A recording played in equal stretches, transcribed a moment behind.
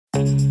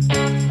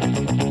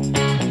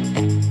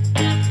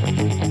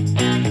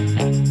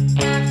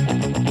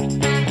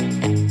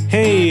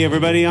Hey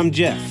everybody, I'm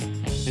Jeff,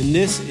 and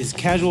this is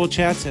Casual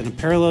Chats in a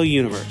Parallel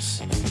Universe.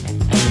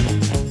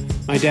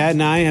 My dad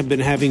and I have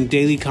been having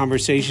daily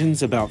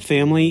conversations about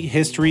family,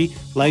 history,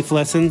 life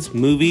lessons,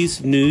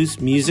 movies, news,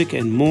 music,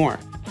 and more.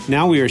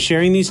 Now we are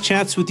sharing these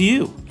chats with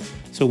you.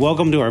 So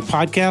welcome to our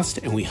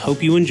podcast, and we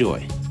hope you enjoy.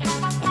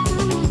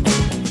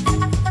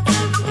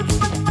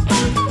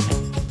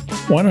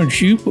 Why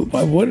don't you?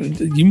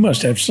 You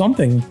must have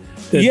something.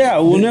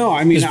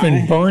 It's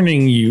been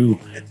burning you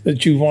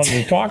that you wanted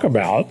to talk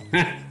about.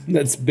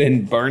 That's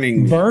been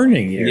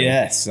burning you.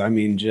 Yes,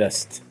 we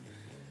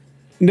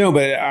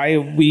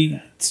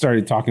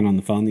started talking on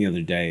the phone the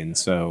other day, and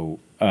so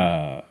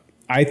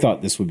I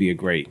thought this would be a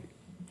great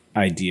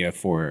idea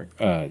for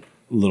a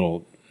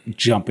little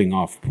jumping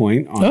off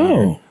point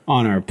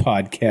on our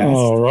podcast.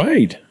 All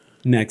right.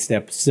 Next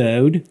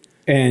episode.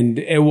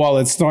 And while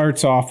it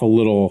starts off a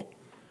little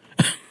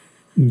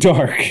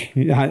dark,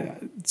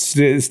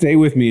 stay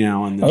with me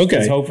now on this.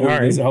 Okay.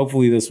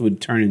 Hopefully this would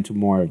turn into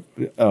more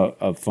of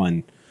a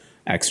fun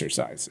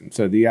exercise. And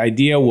so the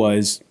idea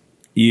was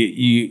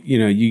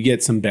you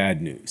get some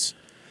bad news.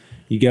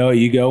 You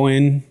go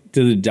in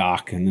to the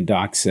doc, and the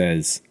doc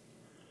says,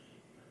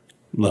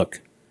 look,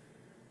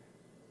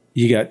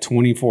 you got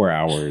 24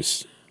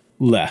 hours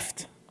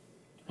left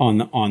on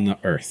the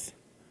earth.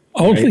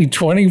 Only right?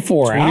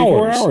 24 hours.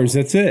 24 hours,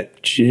 that's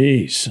it.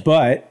 Jeez.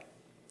 But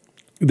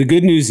the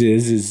good news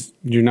is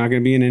you're not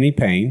going to be in any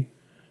pain.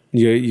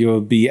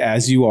 You'll be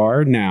as you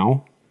are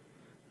now.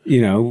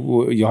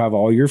 You'll have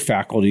all your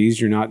faculties.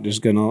 You're not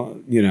just going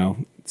to,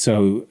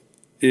 so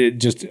it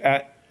just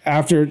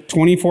after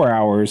 24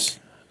 hours.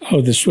 Oh,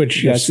 the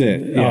switch. That's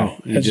it. Yeah.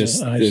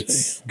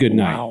 It's good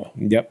night. Wow.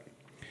 Yep.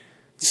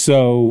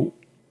 So,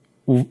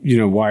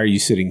 why are you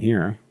sitting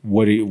here?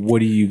 What are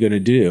you going to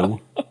do?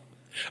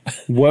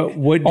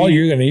 All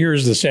you're going to hear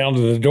is the sound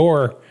of the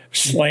door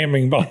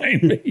slamming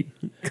behind me.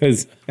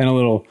 And a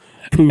little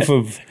poof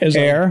of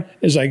air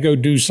as I go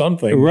do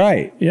something.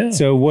 Right. Yeah.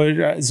 So what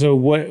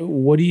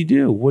do you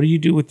do? What do you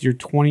do with your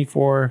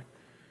 24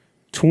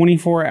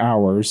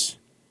 hours?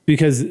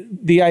 Because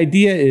the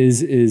idea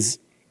is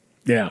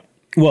yeah.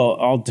 Well,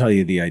 I'll tell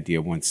you the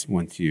idea once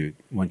you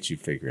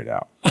figure it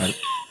out.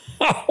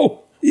 Oh.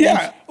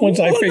 Yeah. Once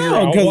I figure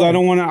out, because I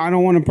don't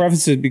want to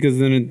preface it because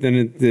then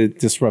it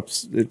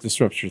disrupts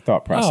your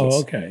thought process.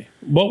 Oh, okay.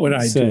 What would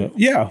I do?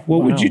 Yeah.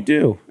 What would you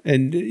do?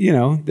 And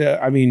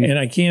and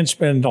I can't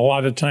spend a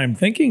lot of time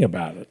thinking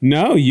about it.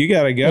 No, you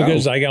got to go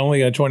because I only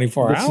got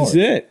 24 hours. This is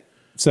it.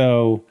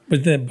 So,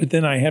 but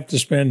then I have to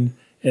spend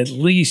at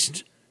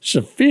least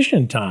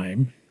sufficient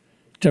time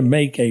to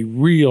make a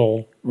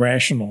real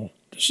rational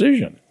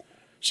decision.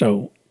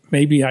 So.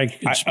 Maybe I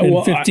could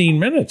spend 15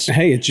 minutes.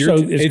 Hey, it's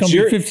going to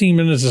be 15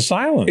 minutes of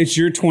silence. It's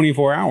your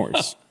 24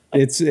 hours.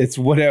 it's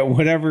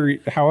whatever.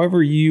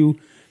 However you.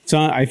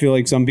 I feel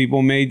like some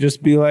people may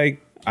just be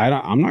like,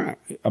 I'm not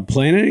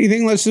planning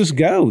anything. Let's just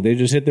go. They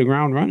just hit the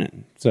ground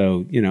running.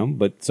 So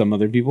but some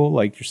other people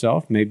like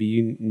yourself, maybe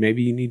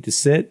you need to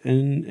sit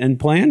and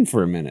plan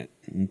for a minute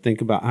and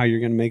think about how you're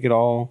going to make it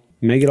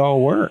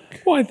all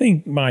work. Well, I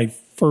think my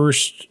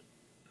first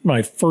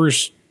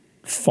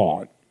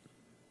thought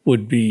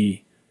would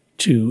be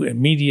to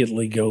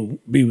immediately go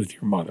be with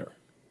your mother.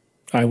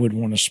 I would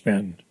want to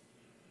spend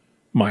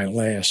my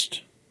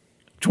last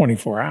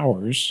 24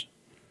 hours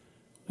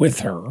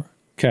with her.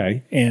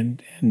 Okay.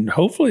 And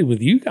hopefully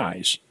with you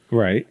guys.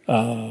 Right.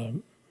 What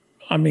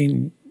am I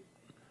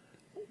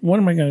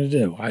going to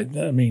do?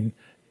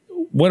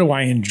 What do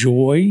I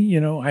enjoy?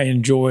 I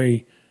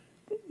enjoy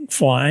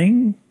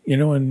flying,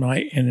 in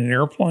an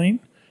airplane.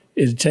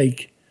 It'd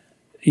take,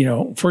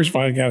 first of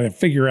all, I got to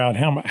figure out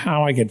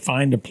how I could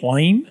find a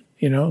plane.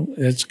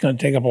 It's going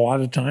to take up a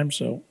lot of time,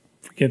 so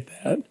forget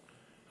that.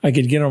 I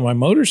could get on my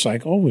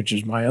motorcycle, which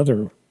is my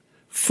other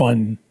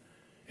fun,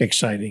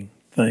 exciting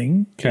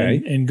thing.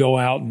 Okay. And go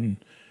out and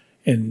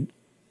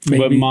maybe.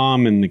 But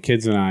Mom and the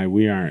kids and I,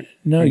 we aren't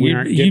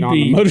getting on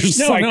the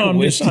motorcycle. No,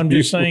 I'm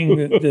just saying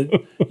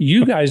that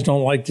you guys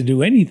don't like to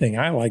do anything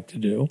I like to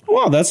do.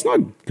 Well, that's not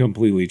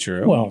completely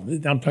true. Well,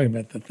 I'm talking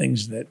about the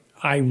things that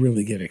I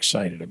really get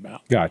excited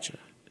about. Gotcha.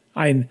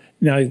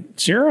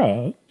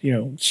 Sarah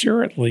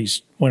at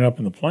least went up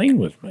in the plane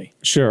with me.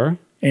 Sure.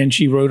 And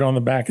she rode on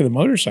the back of the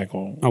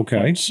motorcycle.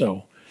 Okay.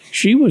 So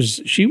she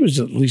was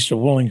at least a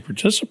willing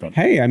participant.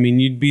 Hey,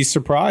 you'd be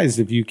surprised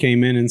if you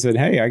came in and said,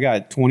 hey, I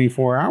got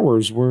 24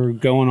 hours. We're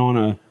going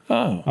on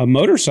a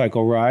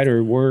motorcycle ride,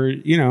 or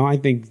I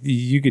think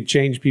you could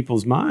change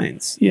people's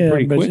minds. Yeah,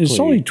 pretty but quickly. It's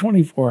only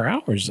 24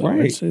 hours. Though.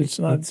 Right. It's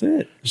not. That's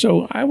it.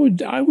 So I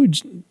would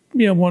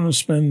want to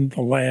spend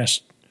the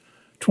last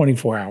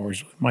 24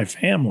 hours with my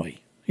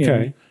family.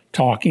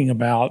 Talking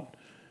about,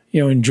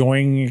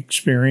 enjoying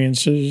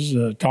experiences,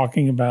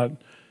 talking about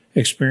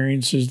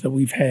experiences that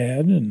we've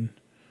had, and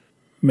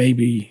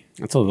maybe.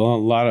 That's a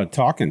lot of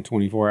talking,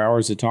 24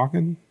 hours of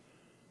talking.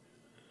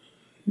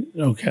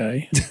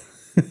 Okay.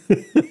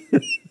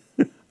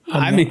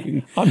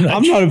 I'm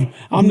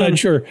not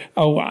sure.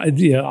 Oh,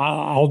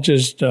 I'll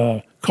just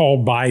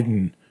call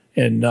Biden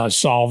and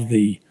solve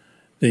the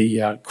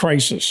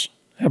crisis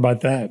How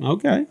about that?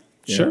 Okay.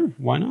 Sure.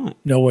 Why not?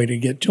 No way to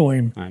get to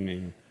him. I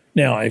mean,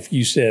 Now, if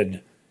you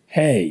said,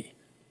 hey,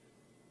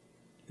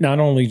 not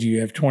only do you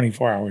have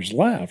 24 hours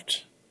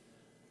left,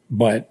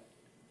 but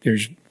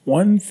there's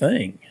one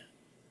thing.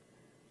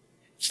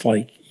 It's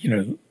like,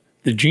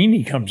 the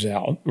genie comes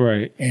out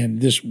right.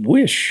 and this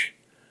wish,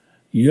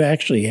 you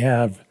actually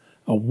have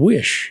a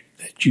wish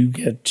that you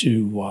get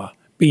to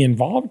be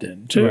involved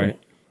in too. Right.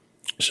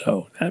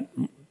 So that,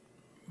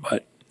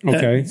 but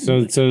Okay.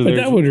 So but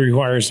that would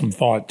require some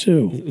thought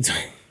too.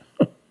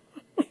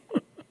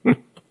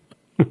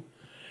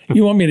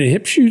 You want me to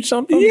hip shoot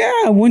something? Yeah,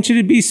 I want you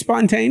to be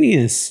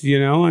spontaneous.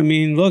 I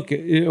mean, look,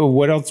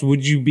 what else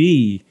would you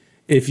be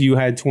if you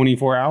had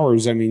 24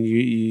 hours? I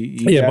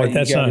mean, but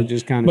that's not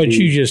just kind of. But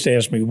you just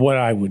asked me what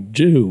I would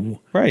do,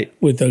 right,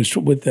 with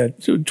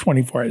that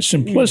 24 hours.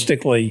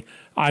 Simplistically,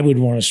 I would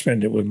want to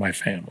spend it with my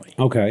family.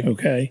 Okay.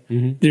 Okay.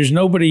 Mm-hmm. There's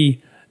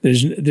nobody.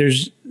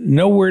 There's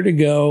nowhere to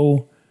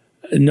go.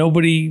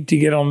 Nobody to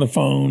get on the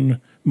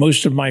phone.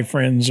 Most of my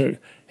friends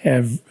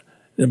have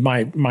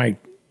my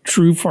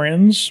true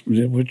friends,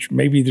 which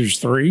maybe there's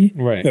 3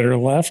 right. that are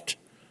left.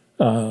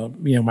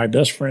 My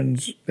best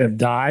friends have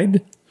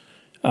died.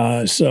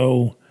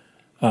 So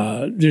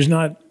there's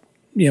not,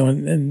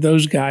 and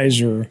those guys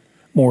are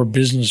more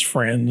business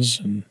friends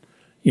and,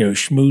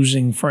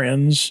 schmoozing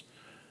friends.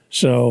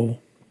 So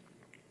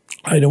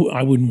I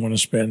wouldn't want to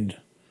spend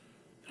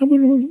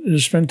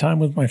time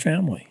with my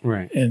family.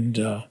 Right.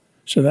 And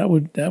so that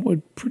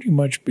would pretty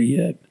much be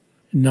it.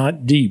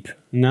 Not deep.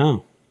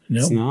 No. No,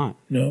 it's not.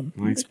 No,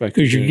 I expect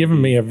because you're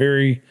giving me a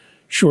very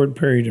short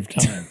period of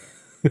time.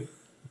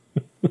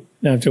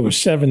 Now, if it was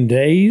 7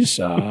 days,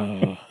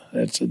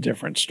 that's a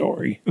different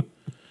story.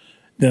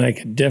 Then I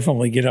could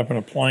definitely get up in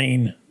a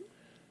plane.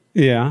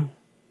 Yeah,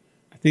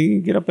 I think you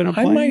can get up in a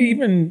plane. I might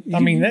even.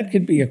 I mean, that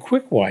could be a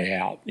quick way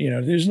out.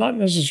 There's not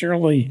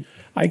necessarily.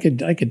 I could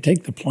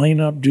take the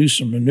plane up, do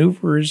some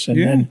maneuvers, and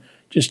then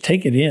just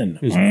take it in.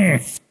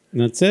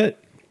 That's it.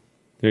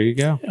 There you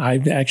go. I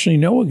actually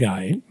know a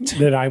guy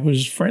that I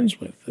was friends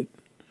with that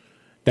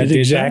did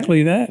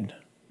exactly that.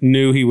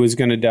 Knew he was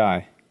going to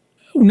die.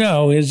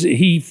 No,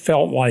 he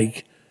felt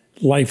like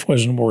life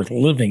wasn't worth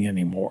living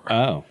anymore.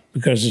 Oh.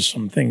 Because of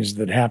some things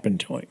that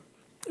happened to him.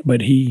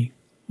 But he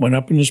went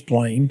up in his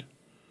plane.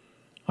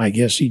 I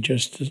guess he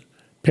just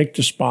picked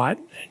a spot,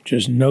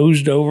 just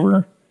nosed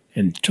over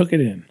and took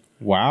it in.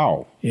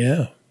 Wow.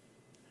 Yeah.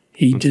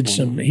 He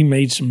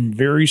made some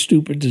very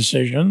stupid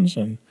decisions,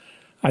 and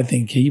I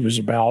think he was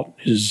about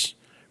his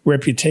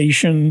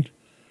reputation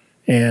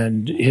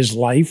and his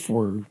life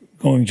were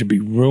going to be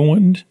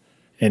ruined,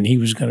 and he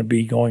was going to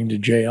be going to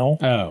jail.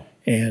 Oh.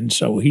 And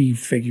so he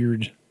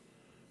figured,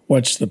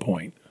 what's the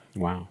point?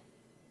 Wow.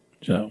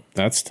 So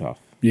that's tough.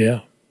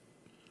 Yeah.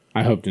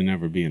 I hope to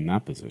never be in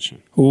that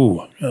position.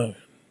 Ooh,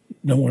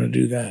 don't want to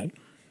do that.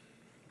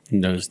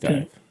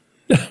 Nosedive.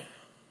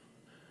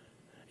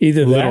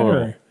 Either that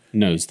or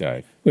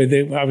nosedive.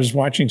 I was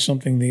watching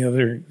something the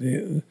other.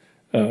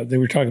 They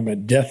were talking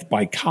about death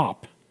by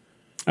cop.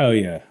 Oh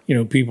yeah.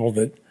 People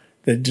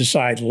that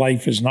decide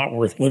life is not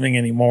worth living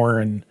anymore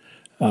and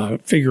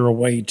figure a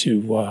way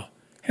to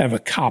have a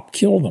cop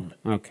kill them.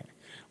 Okay.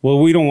 Well,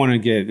 we don't want to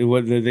get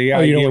the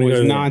idea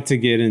was not to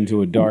get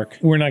into a dark.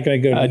 We're not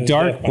going to go to a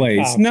dark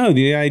place. No,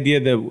 the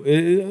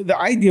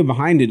idea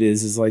behind it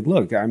is like,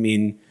 look, I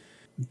mean,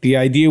 the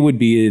idea would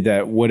be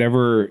that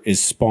whatever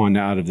is spawned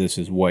out of this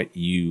is what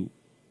you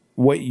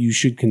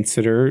should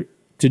consider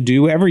to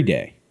do every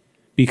day,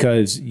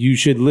 because you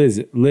should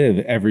live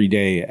every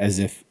day as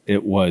if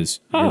it was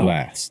your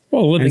last.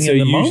 Well, living in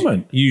the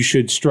moment. You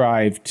should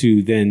strive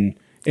to then,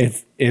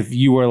 if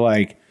you were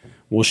like,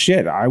 well,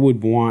 shit, I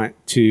would want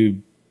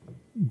to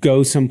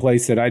go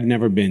someplace that I'd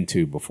never been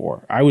to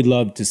before. I would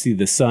love to see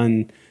the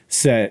sun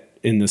set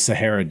in the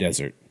Sahara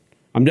Desert.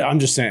 I'm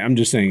just saying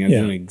as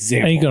an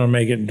example. Ain't gonna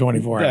make it in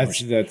 24 hours.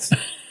 That's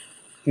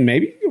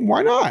maybe.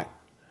 Why not?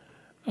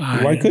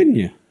 Why couldn't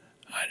you?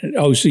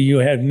 So you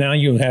have,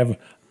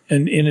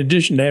 and in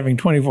addition to having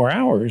 24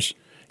 hours,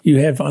 you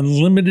have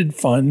unlimited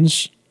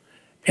funds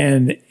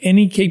and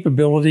any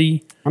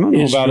capability. I don't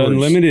know about yours.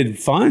 Unlimited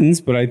funds,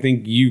 but I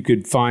think you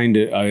could find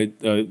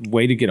a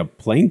way to get a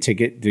plane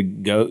ticket to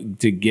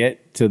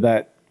get to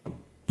that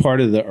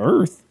part of the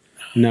earth.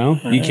 No,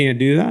 you can't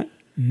do that.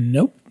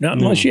 Nope, not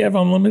unless you have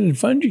unlimited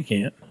funds. You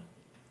can't.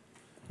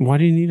 Why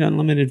do you need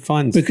unlimited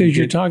funds? Because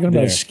you're talking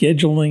about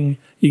scheduling.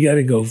 You got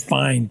to go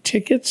find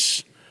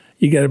tickets.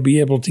 You got to be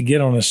able to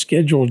get on a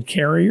scheduled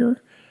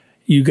carrier.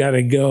 You got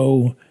to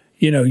go.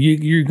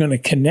 You're going to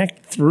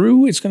connect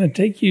through. It's going to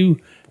take you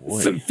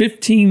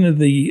 15 of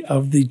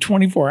the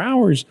 24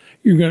 hours.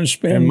 You're going to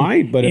spend. It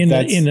might, but if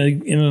that's in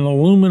an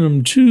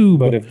aluminum tube.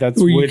 But if that's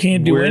where you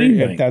can't do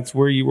anything, if that's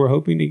where you were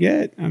hoping to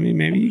get, I mean,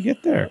 maybe you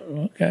get there.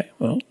 Okay,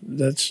 well,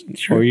 that's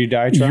true. Or you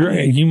die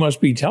trying. You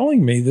must be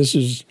telling me this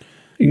is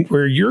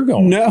where you're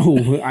going.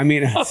 No, I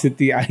mean,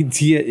 the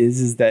idea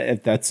is that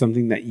if that's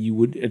something that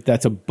if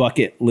that's a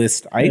bucket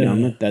list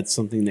item, if that's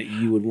something that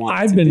you would want.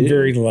 I've been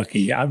very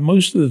lucky.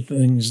 Most of the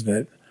things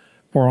that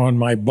or on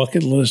my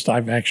bucket list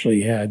I've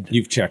actually had.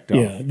 You've checked off.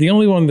 Yeah. The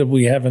only one that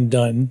we haven't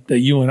done that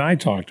you and I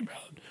talked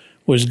about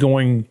was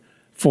going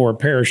for a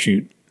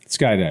parachute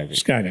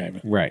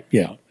skydiving. Right.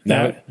 Yeah.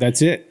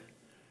 That's it.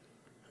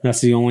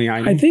 That's the only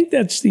item. I think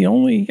that's the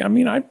only. I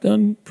mean, I've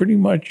done pretty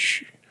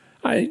much.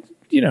 I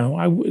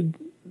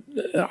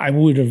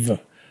would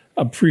have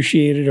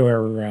appreciated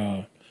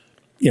or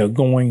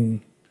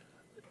going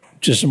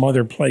to some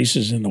other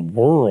places in the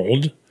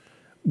world.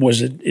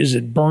 Is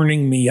it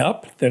burning me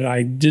up that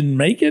I didn't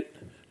make it?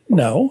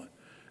 No.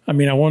 I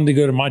mean, I wanted to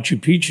go to Machu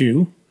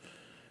Picchu,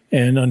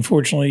 and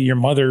unfortunately, your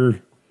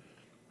mother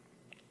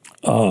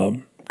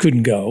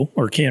couldn't go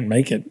or can't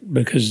make it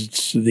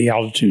because the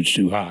altitude's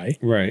too high.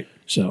 Right.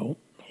 So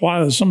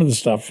some of the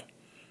stuff.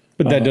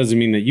 But that doesn't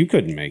mean that you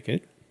couldn't make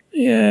it.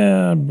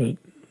 Yeah, but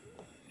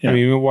yeah. I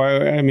mean,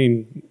 why? I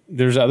mean,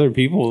 there's other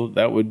people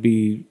that would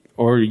be,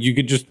 or you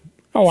could just.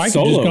 Oh, I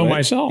could just go it.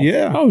 myself.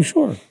 Yeah. Oh,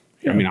 sure.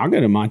 Yeah. I mean, I'll go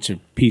to Machu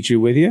Picchu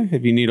with you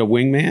if you need a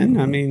wingman.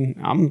 I mean,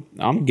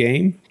 I'm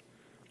game.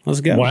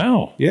 Let's go.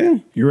 Wow. Yeah.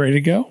 You ready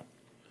to go?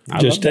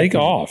 Just take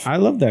off. I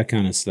love that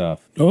kind of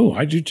stuff. Oh,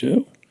 I do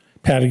too.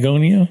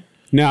 Patagonia.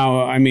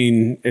 Now, I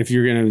mean, if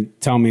you're going to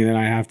tell me that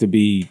I have to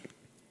be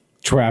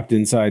trapped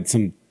inside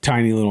some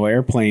tiny little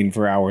airplane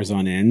for hours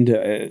on end,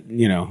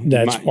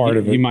 that's part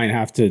of it. You might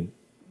have to,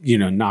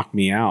 knock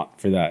me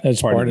out for that.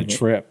 That's part part of the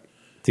trip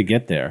to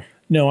get there.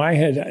 No, I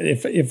had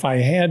if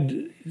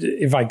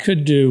I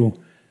could do,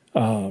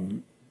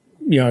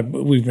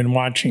 we've been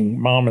watching.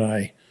 Mom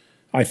and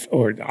I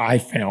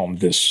found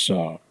this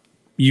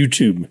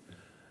YouTube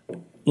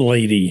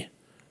lady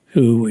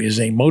who is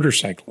a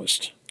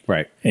motorcyclist,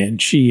 right? And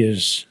she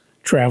is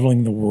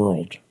traveling the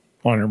world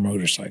on her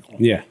motorcycle.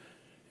 Yeah,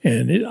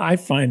 and I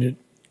find it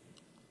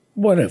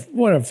what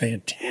a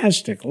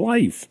fantastic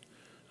life.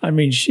 I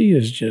mean,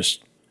 she's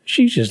just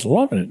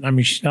loving it. I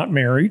mean, she's not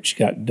married.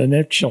 Doesn't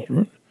have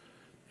children.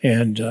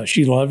 And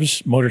she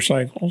loves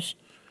motorcycles,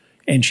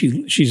 and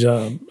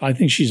I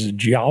think she's a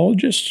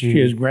geologist. Mm-hmm. She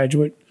is a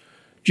graduate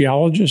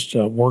geologist,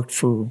 worked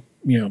for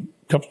a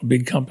couple of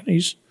big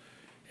companies,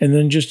 and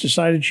then just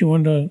decided she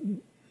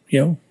wanted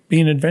to be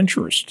an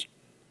adventurist,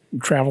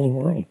 travel the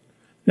world.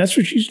 That's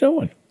what she's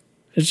doing.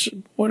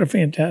 What a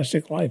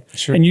fantastic life.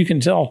 Sure. And you can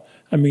tell.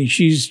 I mean,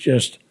 she's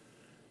just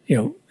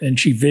and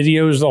she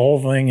videos the whole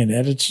thing and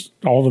edits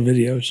all the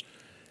videos,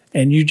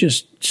 and you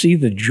just see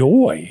the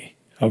joy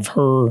of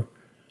her.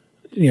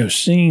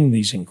 Seeing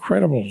these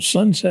incredible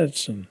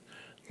sunsets and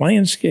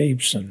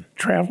landscapes and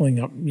traveling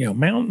up,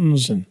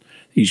 mountains and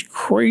these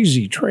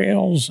crazy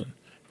trails. And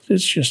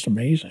it's just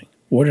amazing.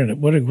 What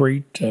a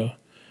great,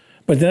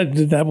 but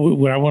that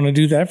would I want to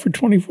do that for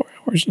 24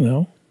 hours?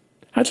 No.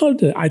 I'd love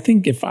to,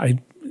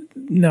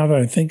 now that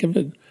I think of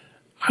it,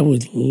 I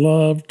would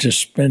love to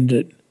spend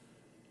it,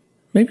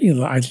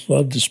 I'd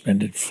love to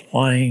spend it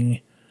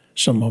flying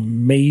some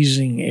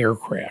amazing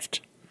aircraft.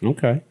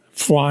 Okay.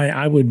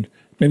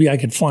 Maybe I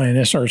could fly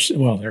an SR.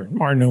 Well, there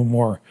are no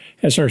more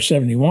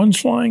SR-71s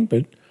flying,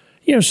 but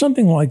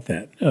something like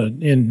that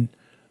in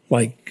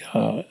like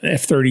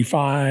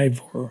F-35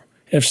 or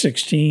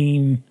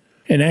F-16,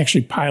 and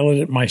actually pilot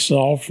it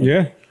myself.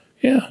 Yeah,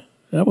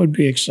 that would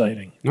be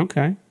exciting.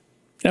 Okay,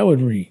 that would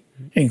be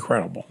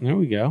incredible. There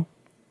we go.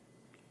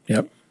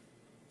 Yep,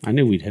 I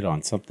knew we'd hit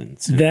on something.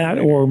 That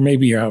or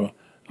maybe a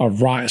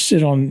rocket.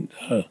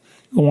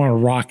 Go on a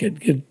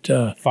rocket.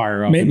 Get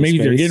fire up. Maybe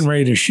they're getting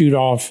ready to shoot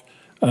off.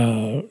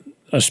 A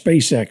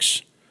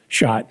SpaceX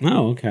shot.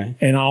 Oh, okay.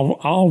 And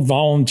I'll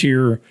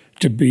volunteer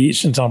to be,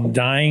 since I'm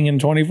dying in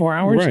 24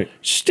 hours. Right.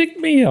 Stick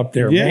me up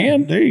there,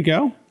 man. There you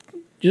go.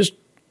 Just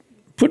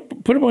put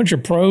a bunch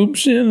of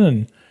probes in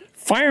and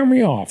fire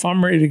me off.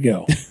 I'm ready to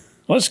go.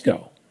 Let's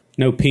go.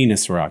 No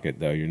penis rocket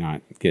though. You're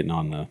not getting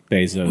on the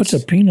Bezos. What's a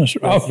penis?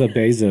 That's the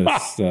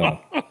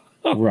Bezos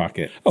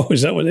rocket. Oh,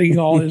 is that what they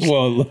call this?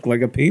 Well, it looked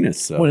like a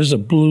penis. So. What is a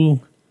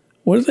blue?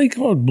 What do they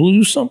call it?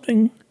 Blue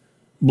something?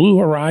 Blue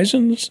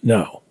Horizons?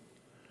 No.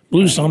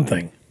 Blue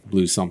something.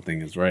 Blue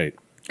something is right.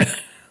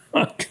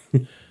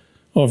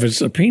 Well, if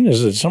it's a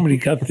penis, that somebody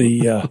cut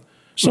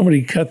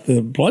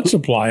the blood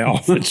supply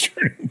off. It's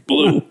turning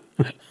blue.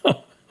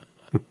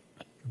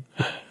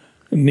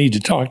 Need to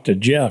talk to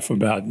Jeff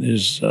about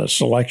his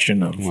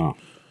selection of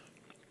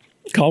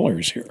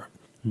colors here.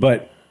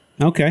 But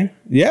okay,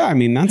 yeah, I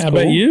mean that's how cool.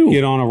 About you?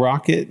 Get on a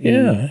rocket,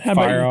 and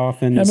fire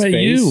off into space. How about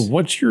you?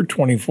 What's your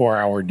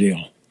 24-hour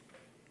deal?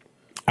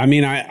 I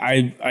mean,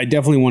 I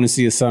definitely want to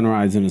see a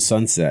sunrise and a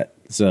sunset.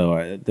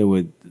 So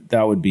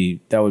that would be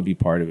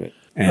part of it.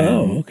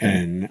 And, okay.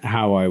 And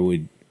how I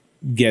would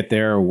get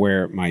there or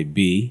where it might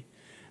be.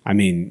 I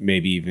mean,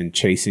 maybe even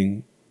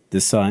chasing the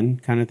sun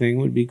kind of thing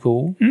would be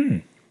cool.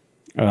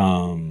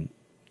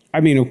 I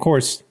mean, of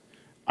course,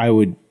 I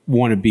would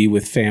want to be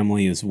with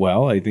family as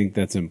well. I think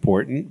that's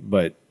important.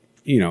 But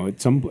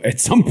at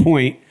some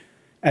point,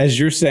 as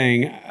you're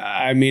saying,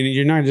 I mean,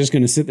 you're not just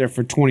going to sit there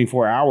for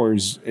 24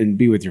 hours and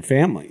be with your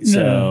family.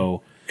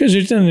 So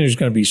Because then there's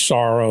going to be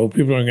sorrow.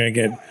 People are going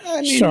to get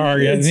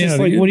sorry. It's You just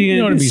know, like, what are you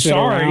know going to be sit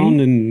sorry?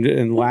 around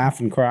and laugh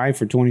and cry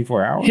for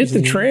 24 hours? Hit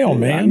the trail,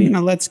 man. I mean,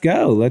 let's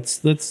go.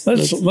 Let's Let's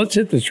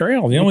hit the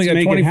trail. You only got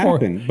make it 24.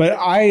 happen. But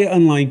I,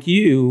 unlike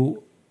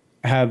you,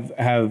 have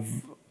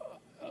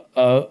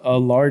a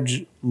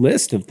large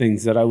list of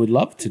things that I would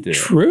love to do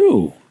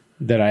True.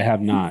 that I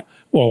have not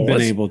Well, been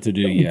let's- able to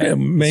do yet.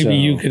 Maybe So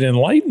you could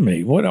enlighten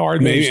me. What are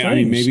those maybe things? I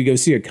mean, maybe go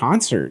see a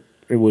concert.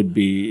 It would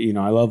be, you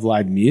know, I love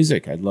live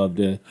music. I'd love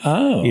to,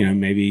 Oh. you know,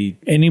 maybe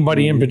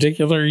Anybody in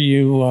particular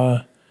you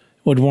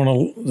would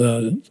want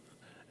to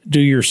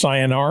do your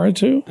sayonara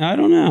to? I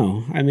don't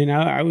know. I mean,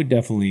 I would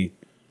definitely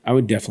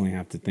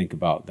have to think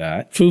about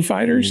that. Foo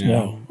Fighters? You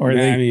know? No. Or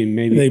they, I mean,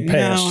 maybe they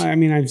passed. No, I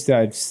mean,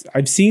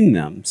 I've seen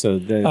them, so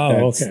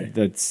okay.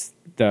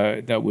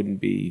 that wouldn't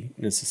be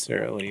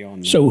necessarily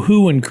on. So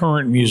who in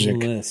current music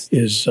list.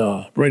 is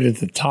right at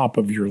the top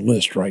of your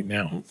list right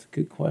now? That's a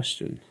good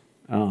question.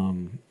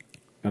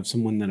 Of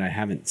someone that I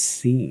haven't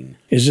seen.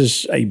 Is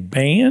this a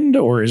band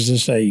or is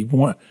this a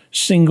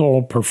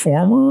single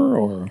performer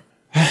or?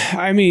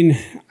 I mean,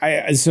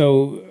 a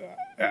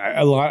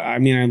lot. I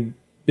mean, I've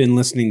been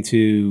listening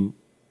to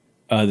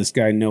this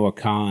guy Noah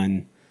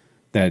Kahn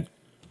that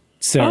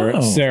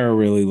Sarah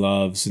really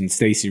loves and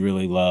Stacy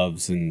really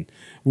loves, and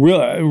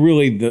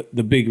really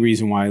the big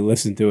reason why I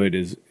listen to it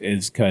is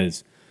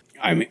because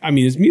I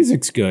mean his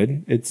music's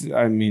good.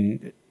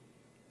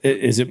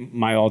 Is it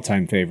my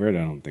all-time favorite? I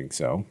don't think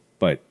so.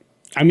 But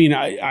I mean,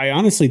 I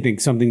honestly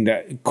think something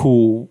that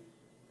cool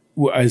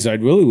as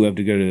I'd really love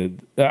to go to.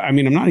 I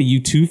mean, I'm not a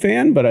U2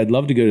 fan, but I'd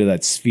love to go to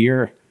that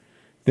Sphere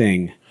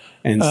thing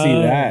and see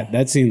that.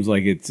 That seems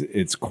like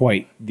it's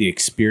quite the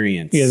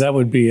experience. Yeah, that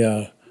would be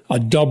a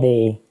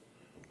double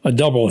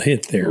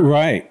hit there.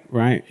 Right.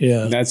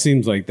 Yeah. That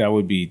seems like that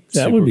would be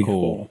super That would be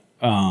cool.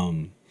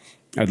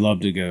 I'd love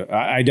to go.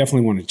 I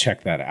definitely want to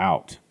check that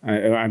out.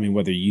 I mean,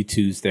 whether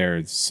U2's there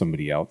or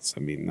somebody else,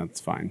 I mean,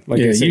 that's fine. Like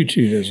Yeah, I said,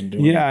 U2 doesn't do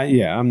it.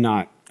 Yeah, I'm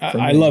not.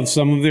 I love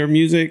some of their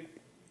music.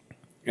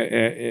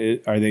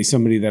 Are they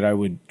somebody that I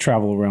would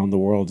travel around the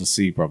world to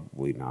see?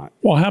 Probably not.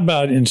 Well, how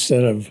about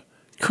instead of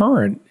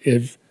current,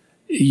 if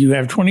you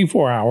have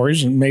 24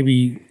 hours and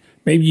maybe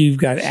you've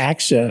got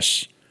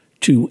access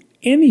to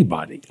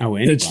anybody,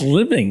 that's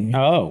living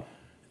Oh,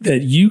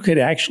 that you could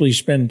actually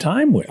spend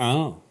time with.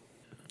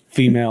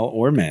 female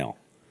or male.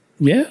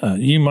 Yeah,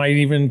 you might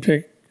even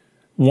pick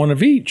one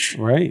of each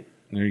Right.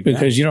 There you go.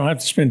 because you don't have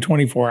to spend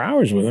 24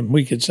 hours with them.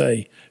 We could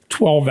say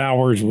 12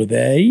 hours with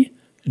A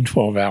and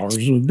 12 hours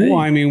with B. Well,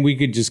 I mean, we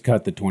could just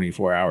cut the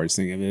 24 hours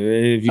thing of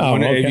it. If you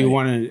want to, okay.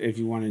 if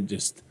you want to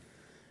just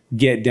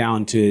get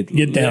down to it.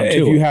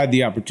 If you had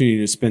the opportunity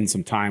to spend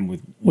some time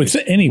with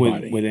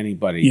anybody. with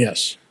anybody,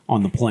 Yes.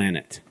 on the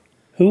planet,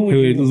 Who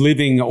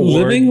living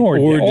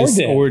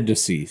or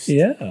deceased.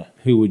 Yeah.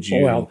 Who would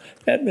you Well,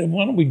 why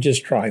don't we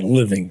just try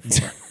living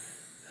for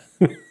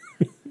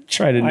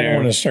try to I don't narrow,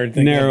 want to start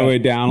thinking narrow about it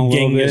down a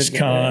little Genghis bit?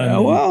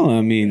 Khan. Well,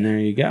 I mean, there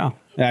you go.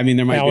 I mean,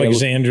 there might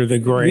Alexander the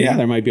be Great.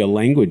 there might be a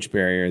language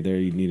barrier there.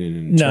 You need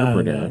an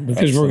interpreter. No,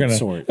 because of we're some going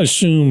sort. to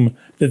assume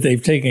that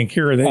they've taken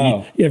care of that.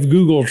 Oh. You have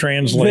Google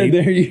Translate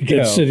There you go.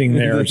 that's sitting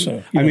there.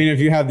 So I mean, if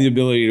you have the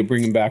ability to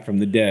bring them back from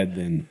the dead,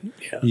 then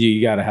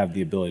you got to have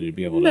the ability to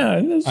be able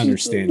to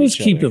understand. Let's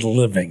each keep other. it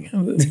living.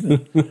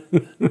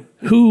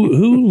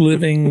 who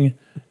living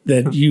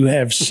that you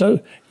have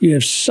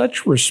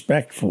such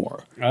respect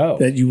for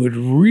that you would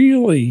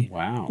really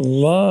Wow.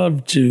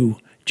 love to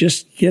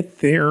just get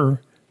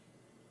their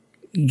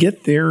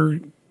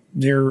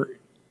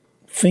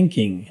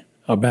thinking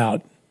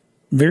about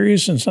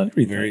various and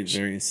sundry things.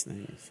 Various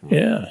things.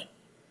 Yeah.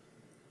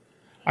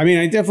 I mean,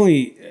 I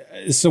definitely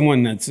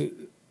someone that's.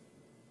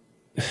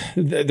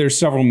 There's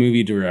several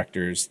movie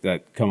directors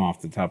that come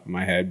off the top of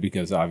my head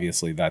because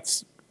obviously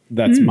that's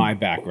my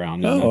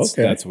background and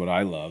that's what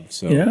I love.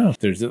 So Yeah.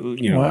 there's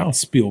like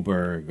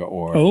Spielberg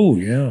or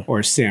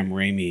or Sam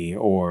Raimi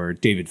or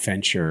David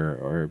Fincher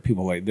or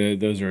people like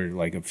those are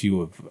like a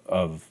few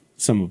of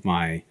some of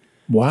my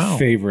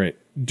favorite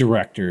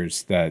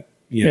directors that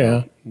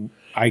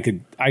I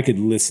could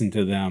listen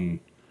to them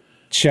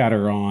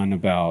chatter on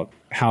about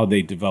how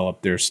they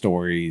develop their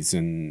stories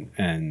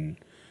and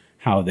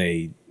how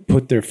they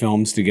put their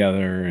films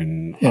together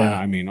and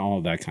I mean all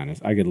of that kind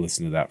of. I could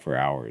listen to that for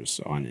hours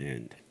on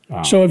end.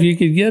 So if you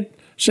could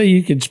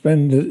you could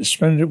spend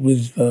it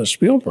with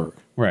Spielberg.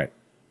 Right.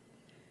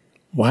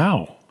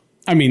 Wow.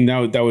 I mean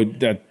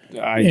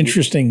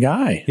Interesting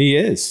guy. He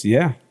is,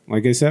 yeah.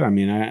 Like I said, I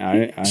mean,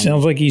 I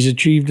sounds like he's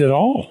achieved it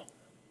all.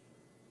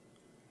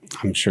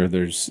 I'm sure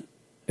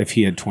if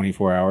he had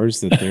 24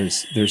 hours, that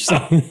there's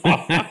something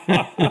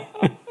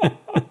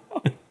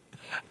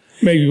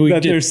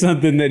there's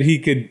something that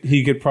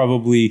he could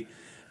probably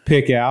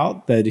pick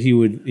out that he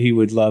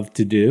would love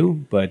to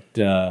do. But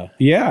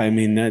yeah, I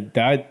mean that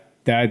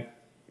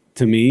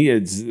to me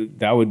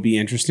that would be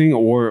interesting.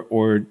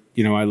 Or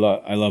I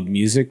love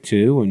music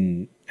too,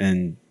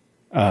 and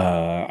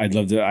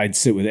I'd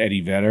sit with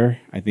Eddie Vedder.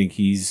 I think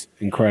he's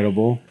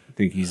incredible. I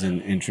think he's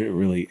an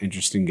really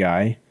interesting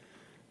guy.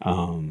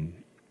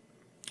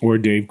 Or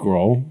Dave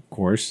Grohl, of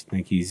course. I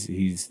think he's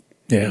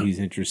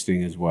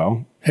interesting as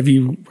well. Have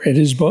you read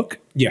his book?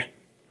 Yeah,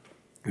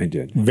 I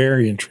did.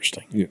 Very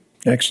interesting. Yeah.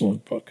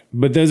 Excellent book.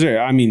 But those are,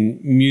 I mean,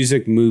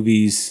 music,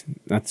 movies,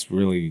 that's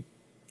really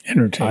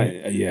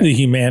Entertaining. yeah. The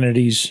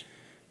humanities.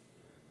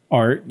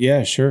 Art,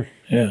 yeah, sure.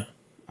 Yeah.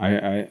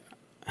 I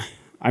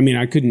mean,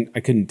 I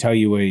couldn't tell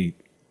you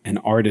an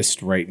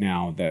artist right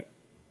now that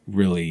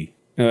really,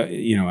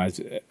 as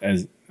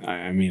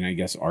I mean, I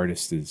guess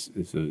artist is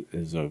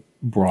a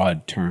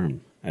broad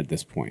term at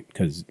this point,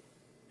 because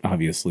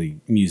obviously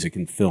music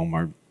and film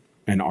are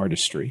an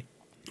artistry.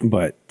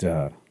 But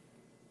I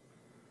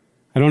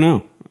don't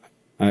know.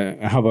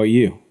 How about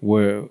you?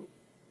 Where,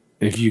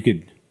 if you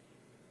could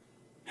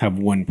have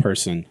one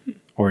person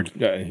or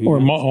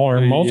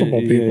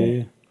multiple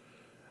people.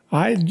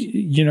 Yeah.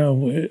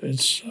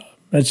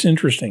 That's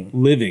interesting.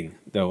 Living,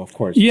 though, of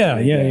course. Yeah.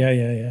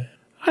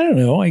 I don't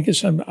know. I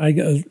guess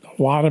a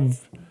lot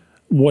of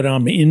what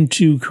I'm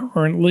into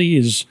currently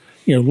is,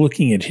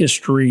 looking at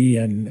history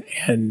and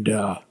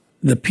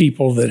the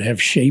people that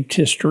have shaped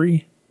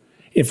history.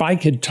 If I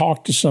could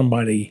talk to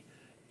somebody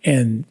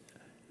and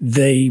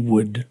they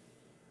would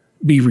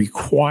be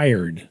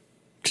required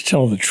to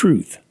tell the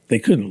truth, they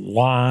couldn't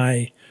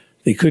lie,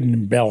 they couldn't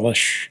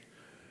embellish,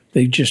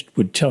 they just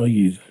would tell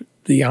you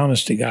the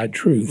honest to God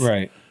truth.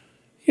 Right.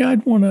 Yeah,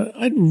 I'd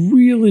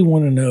really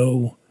want to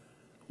know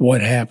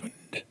what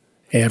happened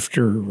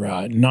after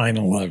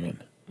 9/11.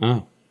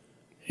 Oh.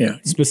 Yeah.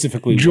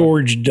 Specifically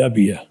George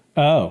W.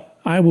 Oh.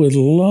 I would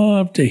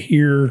love to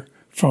hear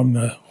from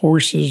the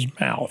horse's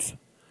mouth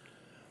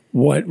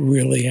what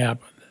really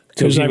happened.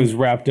 So he was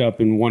wrapped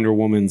up in Wonder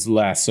Woman's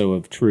lasso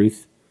of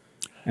truth,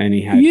 and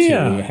he had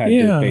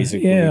to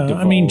basically divulge.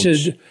 I mean,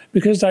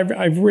 because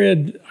I've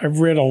read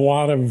a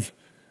lot of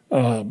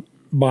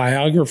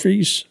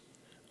biographies,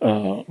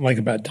 like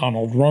about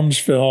Donald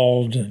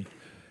Rumsfeld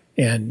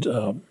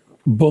and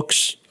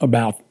books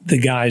about the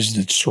guys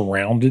that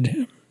surrounded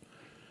him,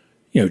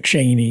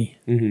 Cheney,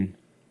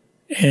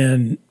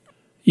 and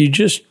you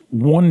just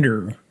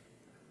wonder,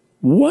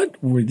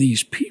 what were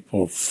these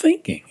people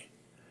thinking?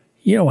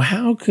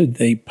 How could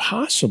they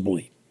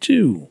possibly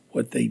do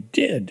what they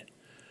did,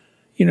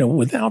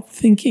 without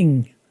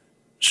thinking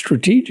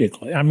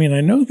strategically? I mean,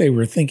 I know they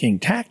were thinking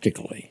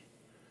tactically,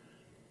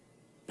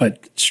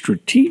 but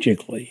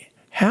strategically,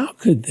 how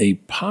could they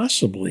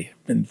possibly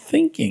have been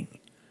thinking?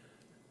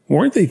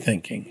 Weren't they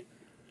thinking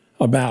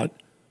about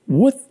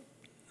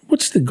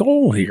what's the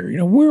goal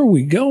here? Where are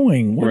we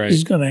going? What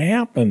is going to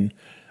happen?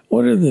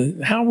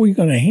 How are we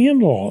going to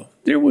handle it?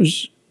 There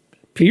was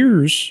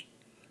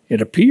it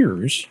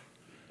appears,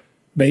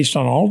 based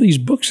on all these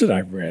books that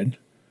I've read,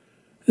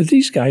 that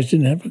these guys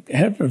didn't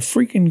have a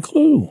freaking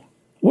clue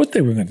what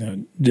they were going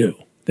to do.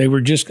 They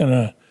were just going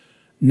to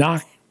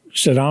knock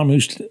Saddam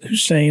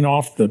Hussein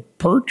off the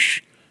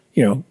perch,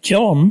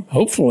 kill him,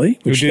 hopefully.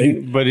 He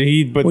didn't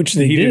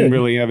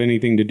really have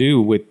anything to do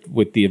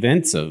with the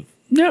events of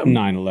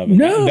 9/11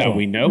 that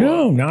we know of.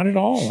 No, not at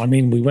all. I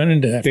mean, we went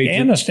into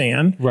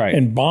Afghanistan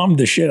and bombed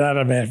the shit out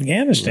of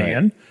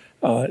Afghanistan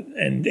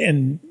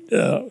and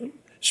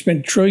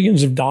spent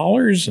trillions of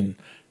dollars and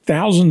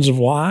thousands of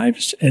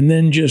lives, and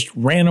then just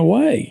ran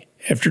away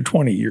after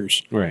 20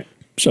 years. Right.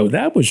 So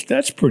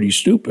that's pretty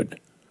stupid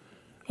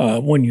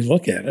when you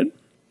look at it.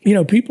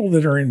 People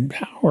that are in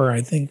power,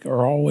 I think,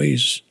 are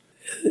always,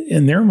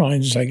 in their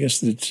minds, I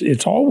guess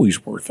it's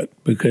always worth it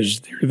because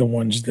they're the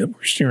ones that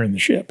were steering the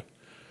ship.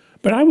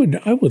 But I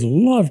would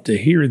love to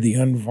hear the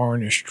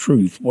unvarnished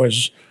truth.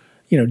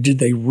 Did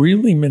they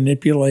really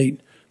manipulate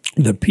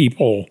the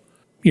people,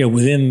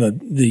 within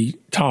the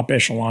top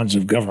echelons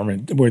of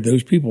government, where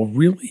those people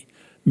really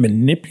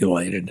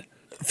manipulated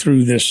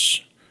through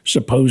this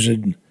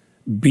supposed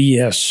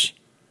BS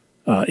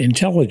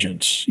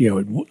intelligence,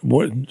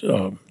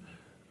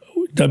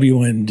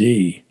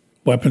 WMD,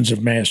 weapons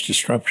of mass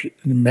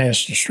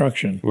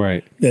destruction.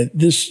 Right. That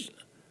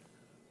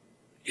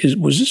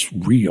was this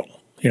real?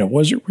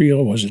 Was it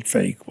real? Was it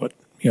fake? What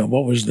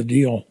was the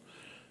deal?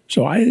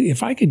 So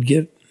if I could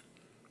get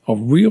a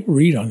real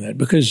read on that,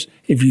 because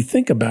if you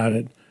think about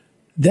it,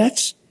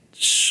 that's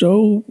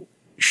so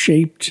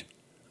shaped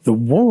the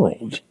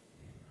world,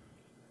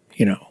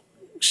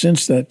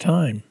 since that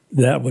time.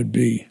 That would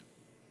be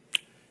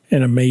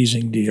an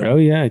amazing deal. Oh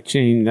yeah, that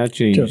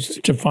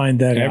changed to find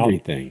that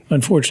everything. out.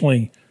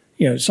 Unfortunately,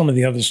 some of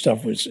the other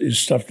stuff is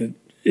stuff that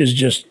is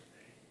just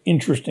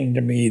interesting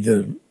to me.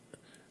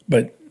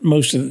 But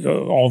most of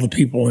all the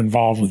people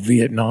involved with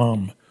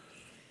Vietnam,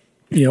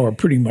 are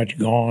pretty much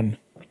gone.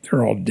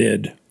 They're all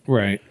dead.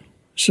 Right.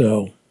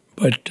 So,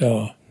 but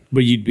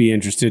you'd be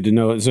interested to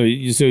know. So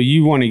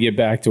you want to get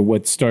back to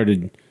what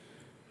started,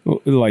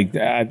 like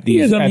at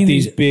these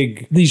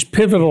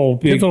pivotal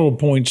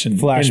points in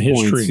history.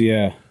 Points,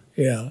 yeah.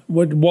 Yeah.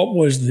 What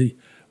was the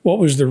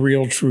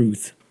real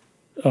truth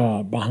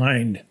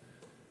behind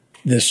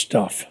this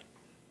stuff?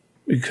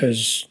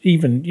 Because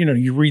even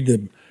you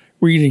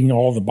reading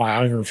all the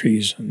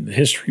biographies and the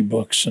history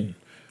books and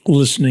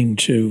listening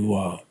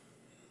to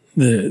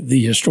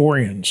the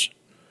historians,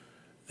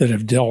 that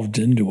have delved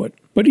into it.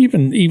 But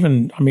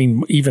even I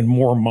mean, even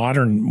more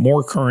modern,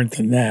 more current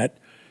than that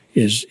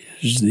is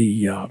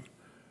the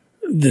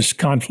this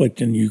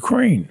conflict in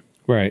Ukraine.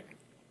 Right.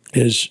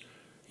 Is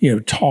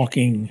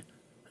talking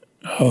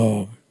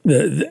how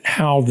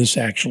this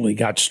actually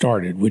got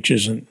started, which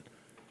isn't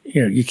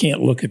you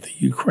can't look at the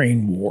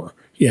Ukraine war.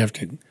 You have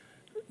to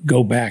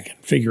go back and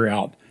figure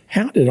out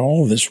how did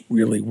all of this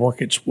really work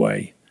its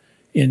way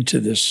into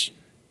this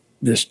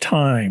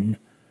time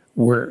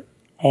where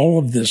all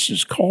of this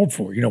is called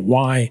for.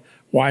 Why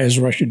is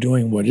Russia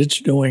doing what it's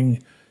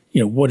doing?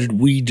 What did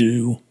we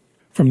do?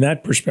 From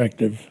that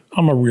perspective,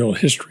 I'm a real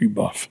history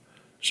buff,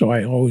 so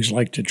I always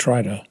like to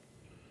try to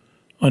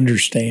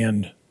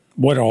understand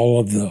what all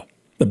of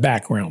the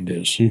background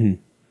is. Mm-hmm.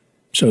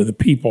 So the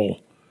people,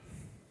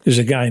 there's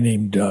a guy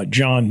named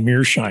John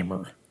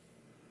Mearsheimer,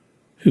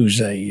 who's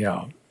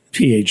a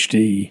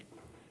PhD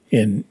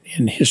in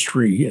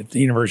history at the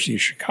University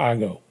of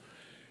Chicago,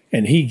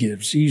 and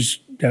he's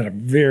got a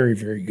very,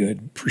 very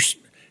good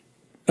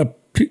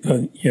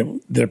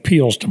that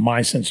appeals to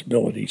my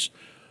sensibilities,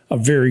 a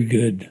very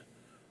good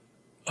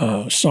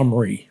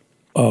summary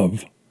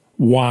of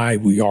why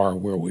we are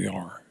where we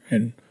are.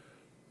 And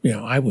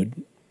I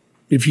would,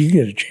 if you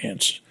get a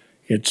chance,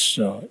 it's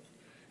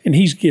and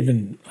he's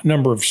given a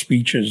number of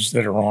speeches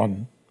that are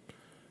on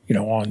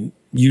on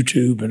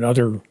YouTube and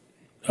other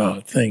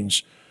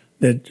things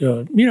that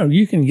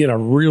you can get a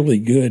really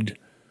good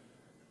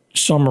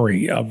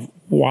summary of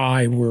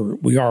why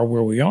we are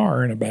where we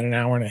are in about an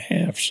hour and a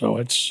half. So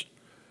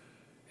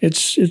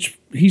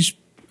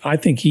I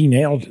think he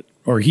nailed it,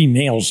 or he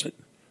nails it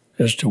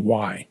as to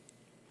why.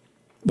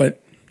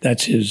 But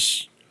that's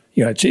his,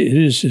 it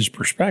is his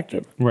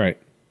perspective. Right.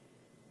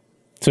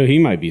 So he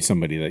might be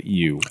somebody that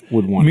you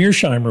would want.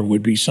 Mearsheimer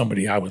would be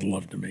somebody I would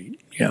love to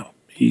meet. Yeah.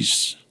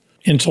 He's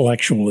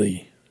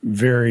intellectually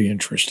very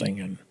interesting,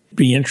 and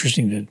be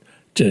interesting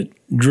to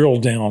drill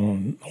down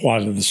on a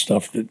lot of the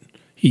stuff that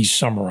he's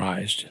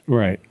summarized.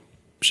 Right.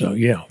 So,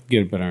 yeah.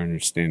 Get a better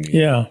understanding.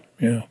 Yeah,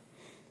 yeah.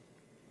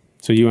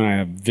 So you and I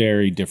have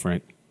very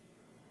different.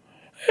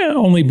 Yeah,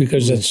 only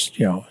because it's,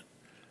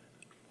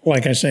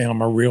 like I say,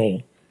 I'm a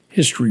real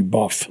history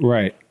buff.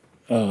 Right.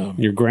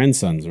 Your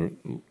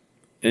grandson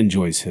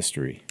enjoys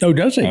history. Oh,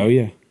 does he? Oh,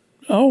 yeah.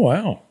 Oh,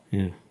 wow.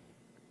 Yeah.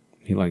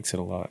 He likes it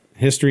a lot.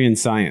 History and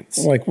science.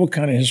 Like, what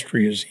kind of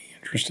history is he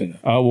interested in?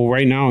 Well,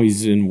 right now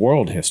he's in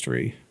world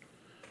history.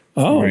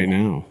 Oh. Right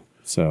now.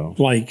 So.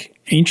 Like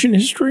ancient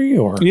history,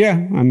 or?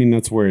 Yeah. I mean,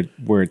 that's where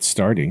it's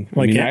starting.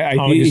 Like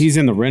he's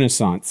in the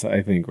Renaissance,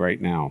 I think, right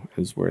now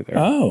is where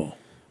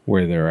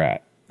they're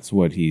at. That's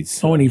what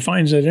he's. And he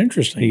finds that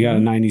interesting. He got a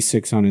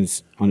 96 on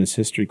his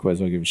history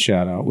quiz. I'll give a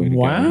shout out. Way to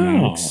go,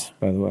 Max,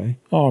 by the way.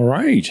 All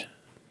right.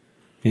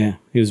 Yeah.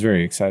 He was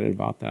very excited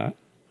about that.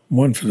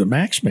 One for the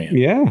Max man.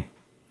 Yeah.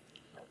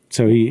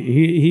 So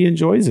he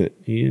enjoys it.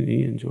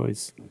 He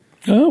enjoys.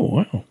 Oh,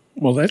 wow.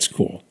 Well, that's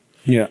cool.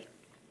 Yeah.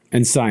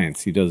 And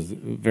science. He does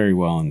very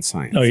well in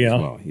science. Oh, yeah?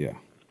 As well. Yeah.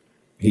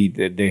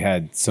 They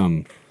had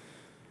some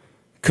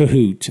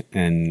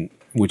Kahoot,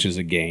 which is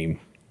a game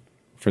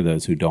for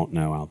those who don't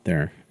know out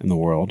there in the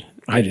world.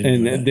 I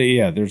didn't know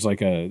that. There's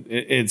like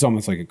it's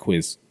almost like a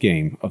quiz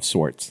game of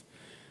sorts.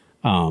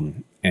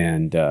 And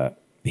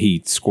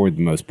he scored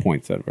the most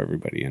points out of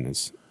everybody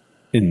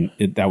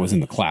that was in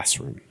the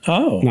classroom.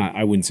 Oh.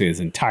 I wouldn't say his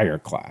entire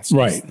class.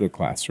 Right. The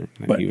classroom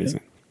that he was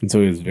in. And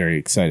so he was very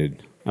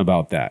excited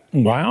about that.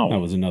 Wow. That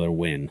was another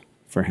win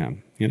for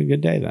him. He had a good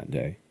day that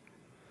day.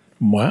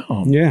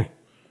 Wow. Yeah.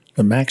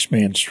 The Max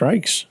man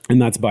strikes. And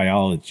that's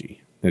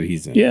biology that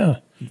he's in. Yeah.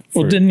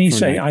 Well, didn't he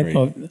say, I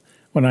thought,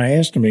 when I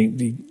asked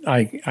him,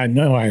 I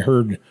know I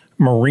heard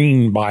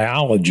marine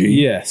biology.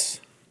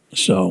 Yes.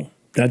 So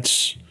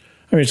it's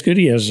good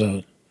he has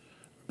a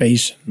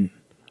base in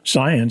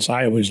science.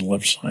 I always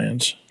loved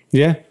science.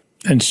 Yeah.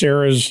 And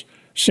Sarah's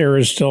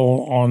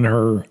still on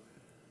her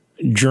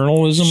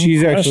journalism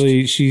quest?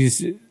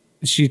 Did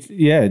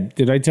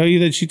I tell you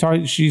that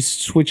she's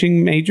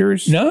switching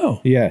majors? No.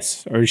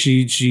 Yes. Or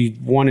she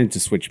wanted to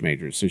switch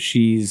majors. So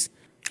she's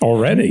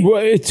already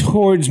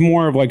towards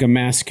more of like a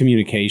mass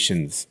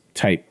communications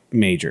type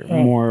major.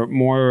 Oh.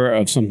 More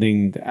of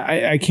something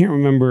I can't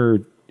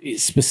remember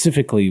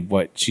specifically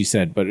what she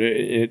said, but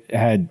it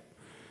had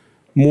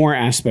more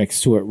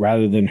aspects to it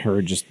rather than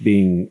her just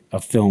being a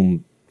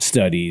film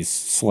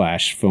studies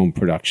 / film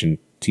production,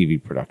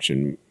 TV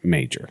production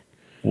major,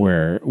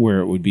 where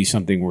it would be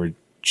something where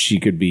she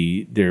could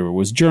be, there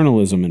was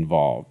journalism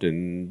involved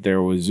and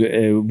there was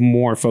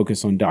more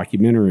focus on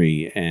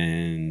documentary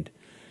and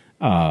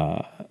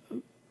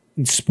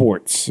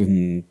sports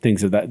and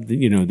things of that.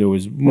 There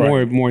was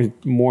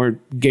more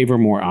gave her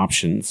more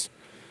options.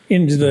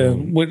 Into the,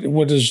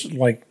 what is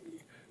like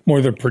more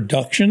the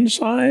production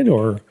side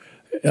or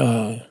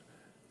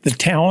the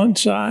talent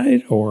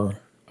side, or?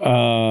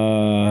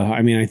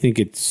 I mean, I think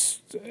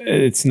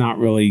it's not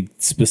really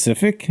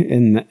specific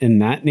in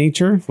that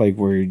nature, like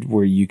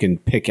where you can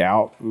pick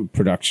out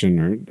production,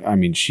 or I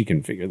mean, she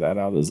can figure that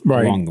out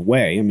along the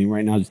way. I mean,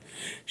 right now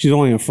she's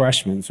only a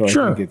freshman, so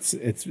I think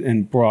it's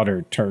in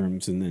broader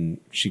terms, and then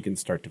she can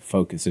start to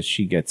focus as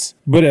she gets.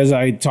 But as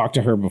I talked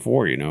to her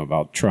before,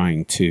 about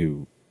trying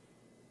to,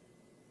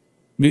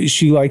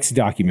 she likes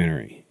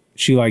documentary.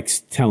 She likes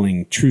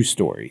telling true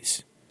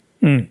stories.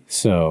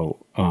 So,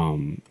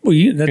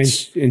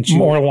 that's and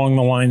more along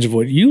the lines of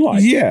what you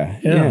like.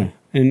 Yeah.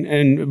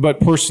 But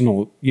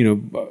personal,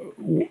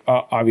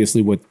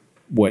 obviously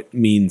what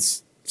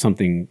means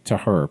something to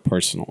her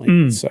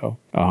personally. So,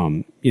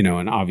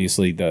 and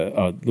obviously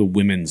the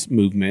women's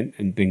movement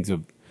and things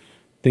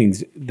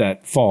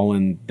that fall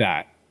in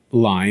that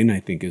line, I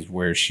think, is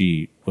where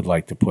she would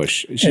like to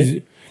push.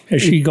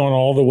 Has she gone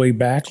all the way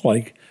back,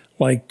 like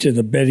to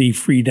the Betty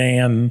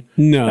Friedan?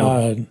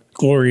 No.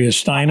 Gloria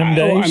Steinem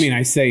days? I mean,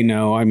 I say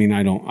no. I mean,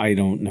 I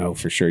don't know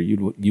for sure.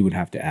 You would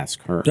have to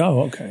ask her.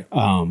 Oh, okay.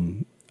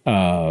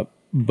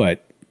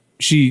 But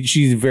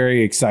she's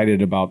very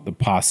excited about the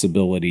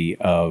possibility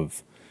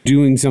of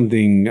doing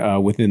something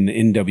within the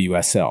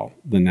NWSL,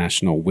 the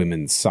National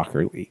Women's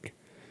Soccer League,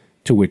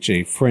 to which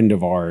a friend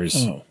of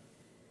ours,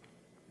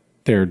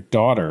 their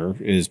daughter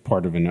is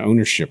part of an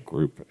ownership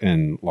group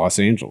in Los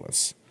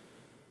Angeles.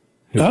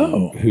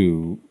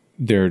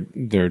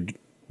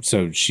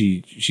 So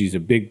she's a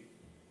big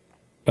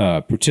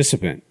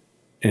participant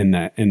in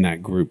that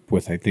group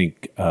with, I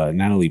think,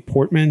 Natalie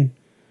Portman,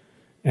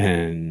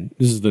 and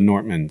this is the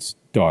Nortman's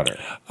daughter.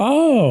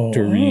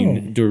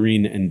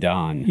 Doreen and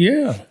Don.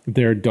 Yeah,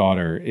 their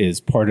daughter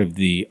is part of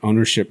the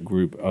ownership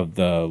group of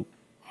the.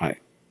 I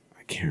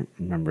can't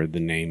remember the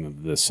name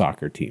of the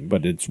soccer team,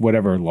 but it's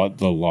whatever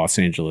the Los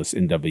Angeles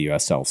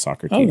NWSL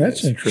soccer team. Oh,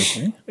 that's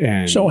interesting.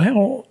 And so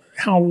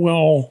how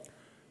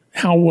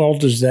well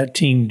does that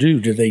team do?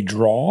 Do they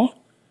draw?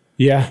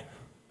 Yeah.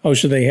 Oh,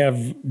 so they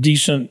have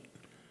decent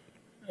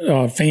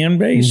fan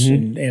base,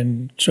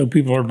 and so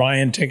people are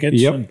buying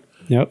tickets.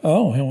 Yep.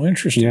 Oh, how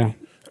interesting. Yeah,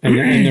 and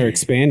they're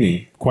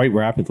expanding quite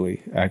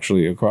rapidly,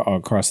 actually,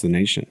 across the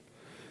nation.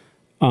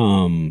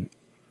 Well,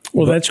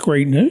 that's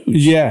great news.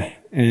 Yeah,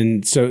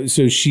 and so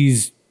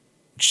she's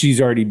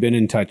already been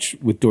in touch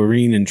with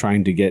Doreen and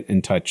trying to get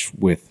in touch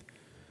with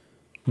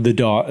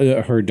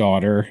her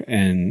daughter,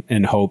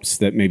 and hopes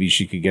that maybe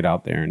she could get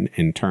out there and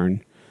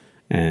intern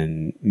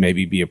and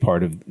maybe be a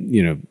part of,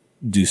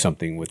 do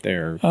something with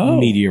their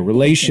media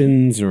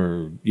relations,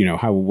 or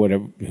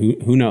whatever,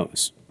 who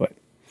knows,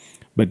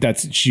 but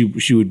that's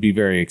she would be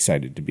very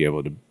excited to be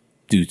able to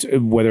do,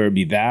 whether it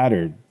be that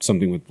or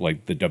something with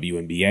like the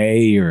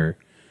WNBA, or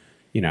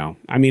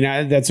I mean,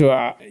 that's what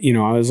I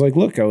was like,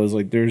 look,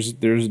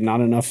 there's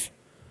not enough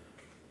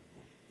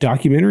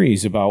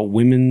documentaries about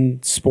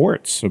women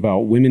sports, about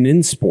women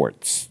in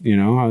sports.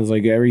 I was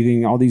like,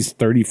 all these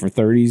 30 for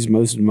 30s,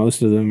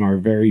 most of them are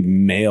very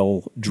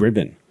male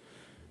driven.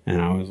 And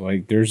I was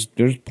like, there's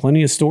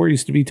plenty of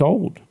stories to be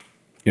told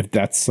if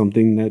that's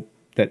something that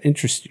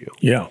interests you.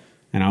 Yeah.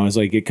 And I was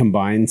like, it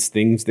combines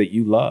things that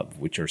you love,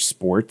 which are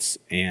sports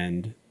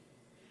and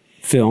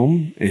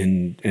film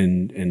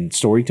and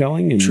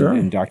storytelling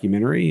and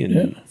documentary.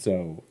 And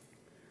so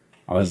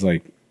I was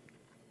like,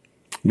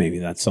 maybe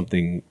that's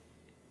something,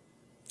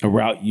 a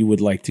route you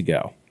would like to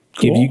go.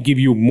 Cool. Give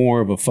you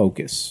more of a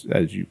focus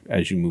as you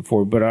move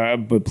forward.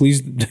 But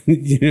please,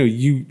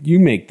 you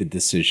make the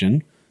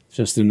decision. It's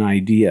just an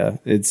idea.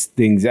 It's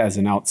things as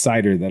an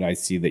outsider that I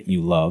see that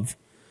you love,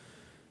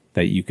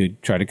 that you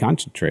could try to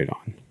concentrate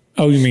on.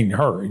 Oh, you mean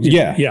her?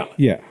 Yeah.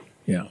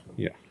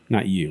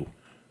 Not you.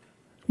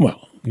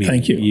 Well,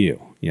 thank you.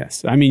 You,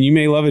 yes. I mean, you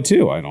may love it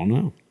too. I don't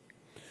know.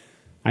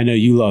 I know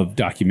you love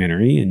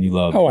documentary, and you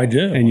love. Oh, I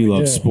do. And you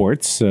love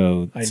sports.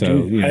 So I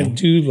do. I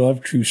do love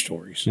true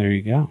stories. There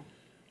you go.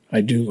 I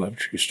do love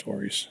true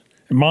stories.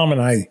 And Mom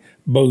and I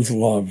both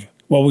love.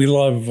 Well, we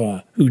love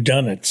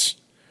whodunits.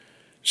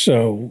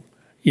 So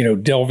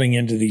delving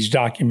into these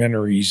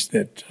documentaries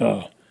that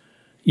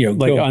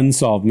like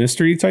unsolved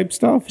mystery type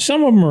stuff.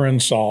 Some of them are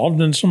unsolved,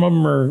 and some of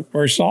them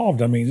are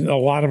solved. I mean, a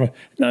lot of it,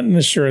 not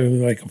necessarily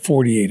like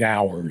 48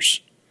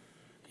 hours.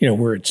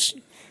 Where it's.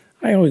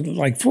 I always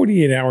like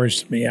 48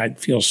 hours to me. I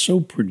feel so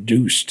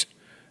produced,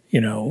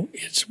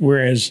 It's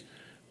whereas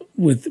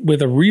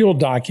with a real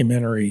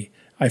documentary,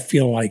 I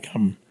feel like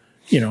I'm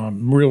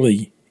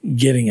really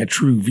getting a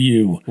true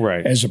view,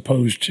 right? As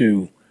opposed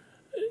to,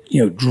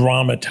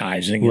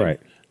 dramatizing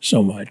it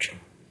so much.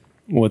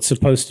 Well, it's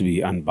supposed to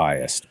be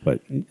unbiased,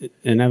 but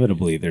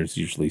inevitably there's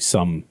usually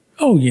some.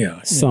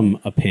 Some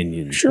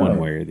opinions, one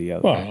way or the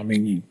other. Well, I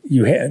mean,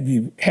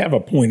 you have a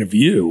point of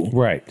view,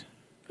 right?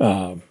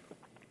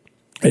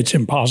 It's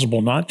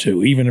impossible not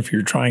to, even if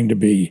you're trying to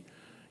be,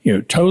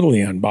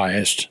 totally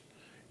unbiased.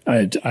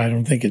 I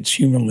don't think it's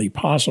humanly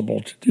possible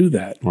to do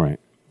that. Right.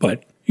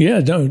 But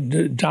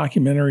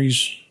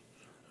documentaries.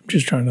 I'm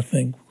just trying to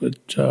think.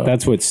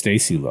 That's what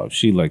Stacy loves.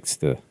 She likes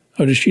the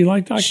Oh, does she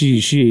like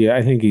documentaries?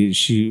 I think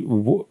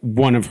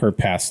one of her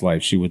past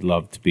lives, she would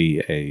love to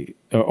be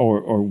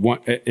or one,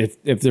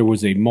 if there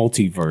was a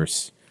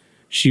multiverse,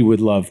 she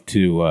would love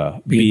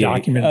to Be a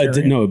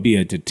documentarian? be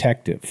a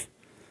detective,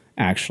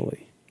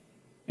 actually,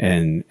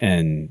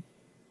 and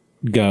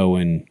go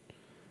and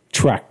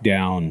track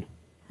down,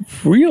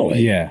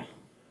 Really? yeah,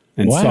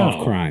 and Wow.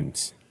 solve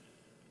crimes.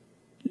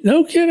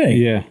 No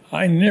kidding. Yeah.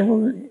 I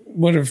never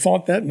would have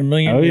thought that in a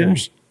million Oh, yeah.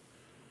 years.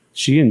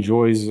 She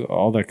enjoys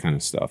all that kind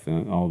of stuff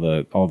and all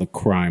the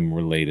crime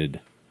related.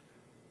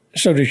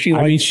 So does she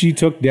like? I mean, she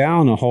took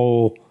down a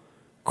whole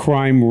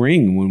crime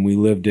ring when we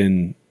lived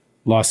in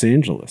Los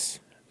Angeles.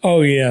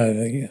 Oh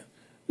yeah,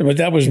 but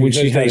that was When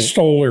because she had they it-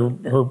 stole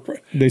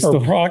her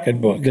stole-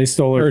 pocketbook. They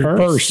stole her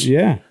purse.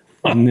 Yeah,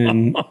 and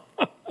then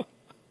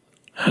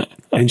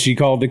and she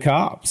called the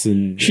cops,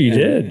 and She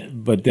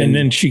did. But and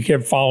then she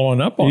kept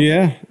following up on it.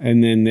 yeah,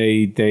 and then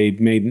they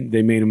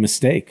made a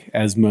mistake,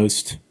 as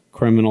most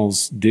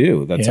criminals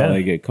do. That's how Yeah.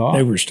 they get caught.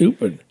 They were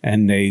stupid.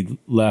 And they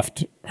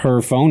left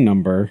her phone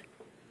number,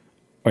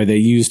 or they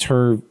used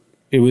her.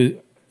 It was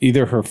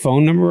either her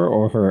phone number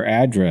or her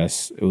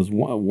address. It was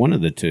one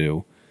of the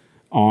two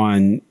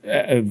on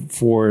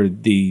for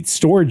the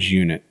storage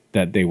unit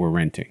that they were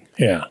renting,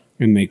 Yeah.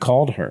 and they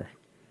called her,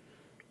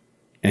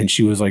 and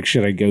she was like,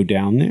 "Should I go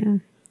down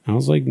there?" I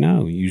was like,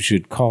 "No, you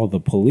should call the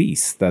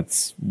police.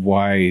 That's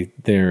why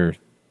they're.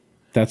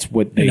 That's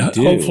what they And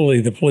do.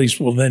 hopefully the police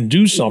will then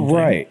do something.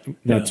 Right.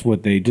 That's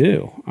what they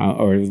do,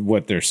 or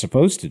what they're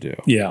supposed to do."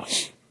 Yeah.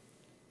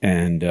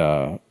 And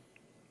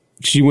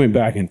she went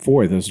back and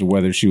forth as to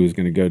whether she was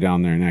going to go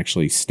down there and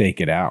actually stake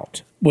it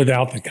out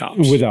Without the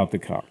cops. without the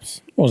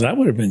cops. Well, that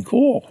would have been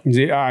cool.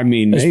 Yeah, I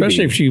mean, Especially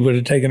maybe if she would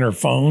have taken her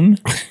phone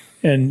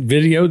and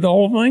videoed the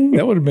whole thing.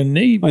 That would have been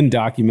neat.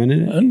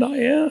 undocumented it. And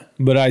yeah.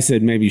 But I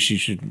said maybe she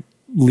should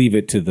leave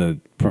it to the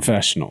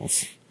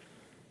professionals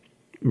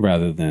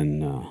rather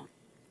than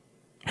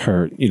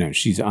her. You know,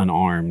 she's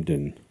unarmed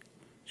and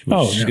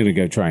she's going to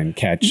go try and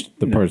catch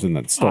the person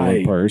that stole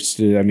her purse.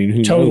 I mean,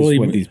 who Totally,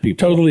 knows what these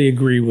people totally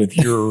agree with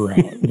your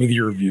with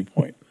your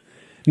viewpoint.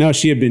 No,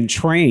 she had been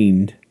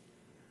trained,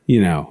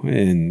 you know,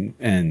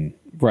 and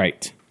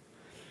right.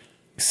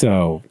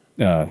 So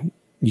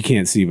you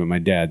can't see, but my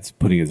dad's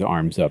putting his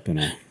arms up in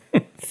a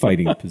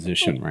fighting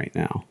position right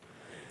now.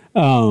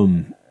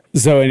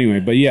 So anyway,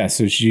 but yeah,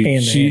 so she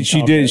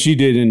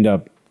did end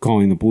up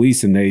calling the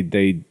police, and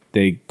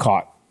they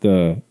caught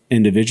the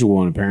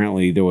individual, and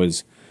apparently there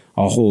was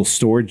a whole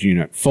storage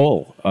unit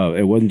full of,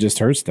 it wasn't just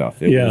her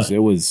stuff. It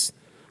was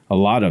a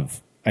lot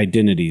of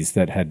identities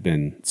that had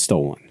been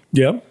stolen.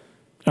 Yep.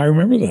 I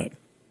remember that.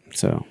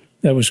 So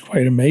That was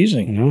quite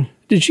amazing. Yeah.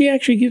 Did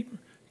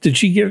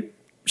she get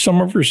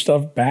some of her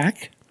stuff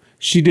back?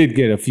 she did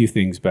get a few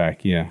things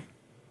back, yeah,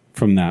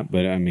 from that.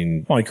 But I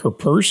mean, Like her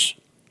purse?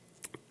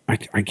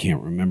 I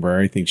can't remember.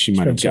 I think she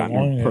might have been so gotten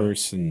long, her yeah.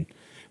 purse,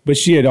 but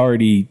she had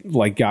already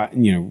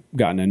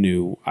gotten a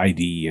new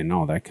ID and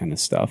all that kind of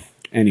stuff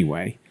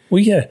anyway.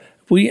 I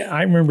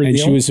remember And the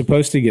she was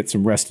supposed to get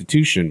some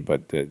restitution,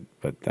 but that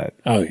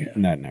Oh, yeah.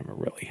 that never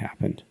really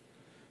happened.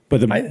 But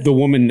the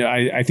woman,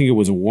 I think it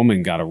was a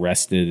woman, got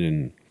arrested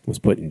and was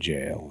put in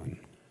jail. And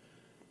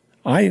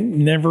I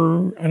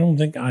don't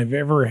think I've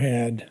ever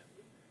had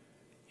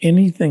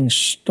anything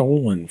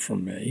stolen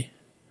from me.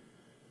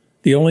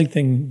 The only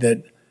thing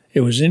that,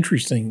 it was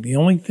interesting, the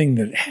only thing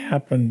that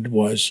happened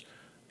was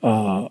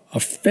a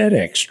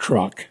FedEx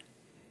truck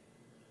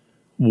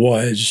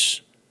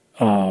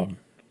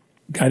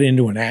got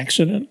into an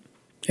accident,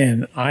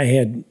 and I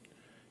had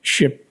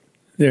shipped,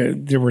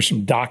 there were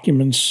some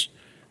documents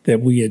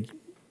that we had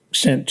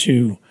sent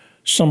to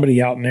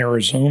somebody out in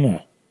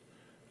Arizona.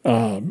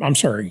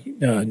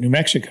 New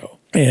Mexico.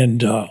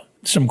 And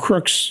some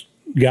crooks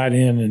got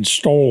in and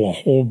stole a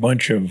whole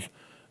bunch of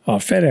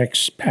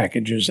FedEx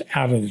packages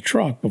out of the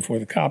truck before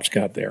the cops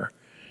got there.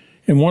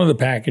 And one of the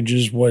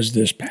packages was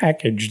this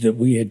package that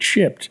we had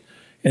shipped,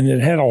 and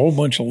it had a whole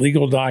bunch of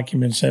legal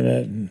documents in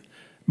it, and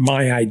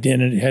my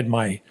identity, had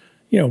my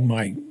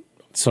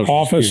Social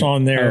office Security.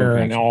 on there Oh,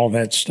 and gotcha. all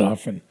that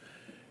stuff.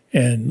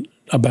 And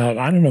about,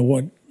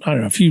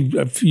 a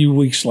few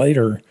weeks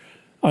later,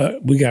 I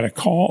got a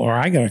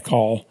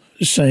call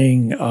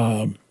saying,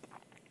 I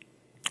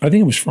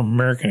think it was from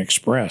American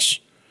Express,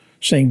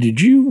 saying, "Did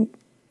you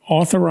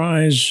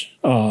authorize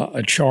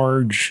a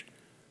charge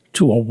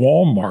to a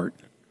Walmart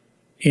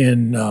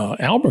in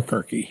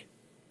Albuquerque?"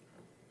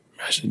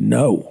 I said,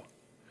 "No.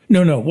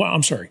 Well,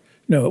 I'm sorry.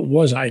 No, it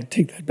was. I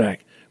take that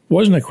back. It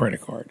wasn't a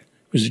credit card.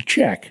 It was a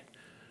check."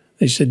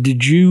 They said,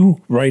 "Did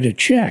you write a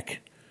check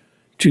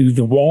to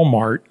the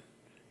Walmart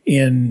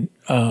in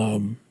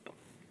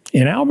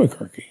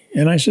Albuquerque?"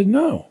 And I said,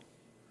 "No."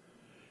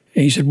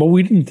 And he said, "Well,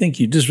 we didn't think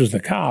you." This was the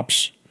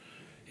cops.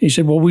 He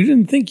said, "Well, we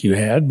didn't think you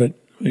had, but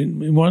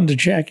we wanted to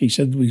check." He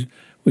said,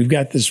 "We've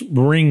got this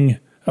ring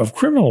of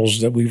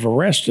criminals that we've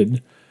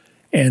arrested,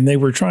 and they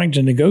were trying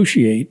to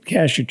negotiate,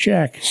 cash a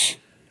check.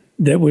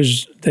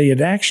 They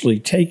had actually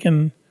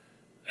taken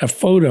a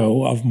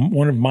photo of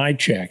one of my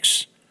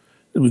checks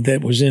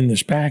that was in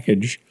this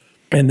package,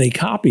 and they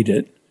copied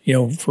it,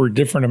 for a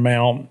different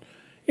amount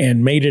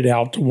and made it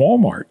out to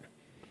Walmart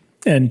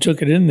and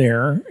took it in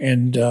there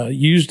and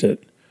used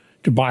it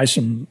to buy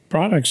some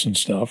products and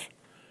stuff.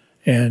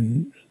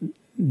 And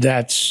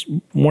that's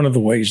one of the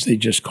ways they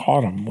just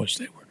caught them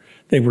was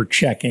they were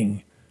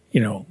checking,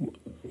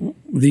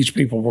 these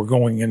people were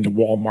going into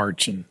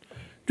Walmarts and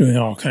doing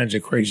all kinds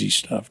of crazy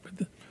stuff.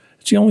 But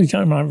it's the only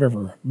time I've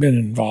ever been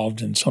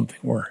involved in something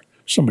where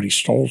somebody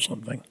stole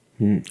something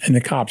and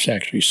the cops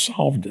actually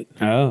solved it.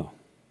 Oh,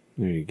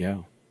 there you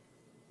go.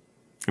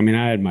 I mean,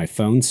 I had my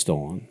phone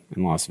stolen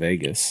in Las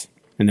Vegas,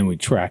 and then we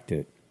tracked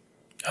it.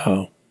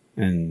 Oh.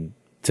 And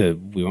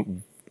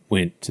we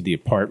went to the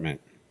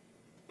apartment,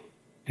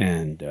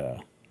 and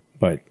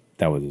but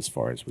that was as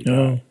far as we got.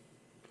 Oh.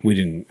 We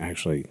didn't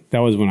actually. That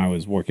was when I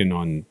was working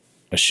on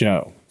a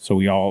show, so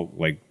we all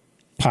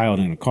piled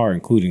in a car,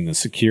 including the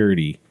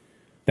security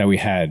that we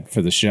had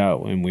for the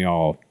show, and we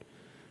all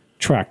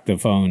tracked the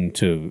phone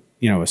to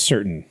a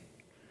certain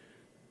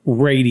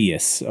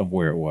radius of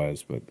where it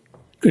was, but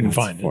couldn't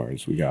find it as far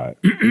as we got.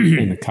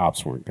 And the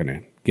cops weren't going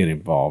to get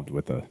involved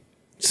with a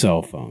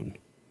cell phone,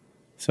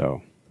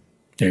 so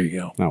there you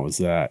go. that was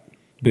that.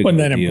 Big Wasn't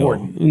that deal.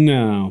 important?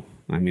 No,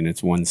 I mean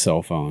it's one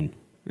cell phone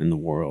in the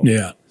world.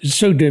 Yeah,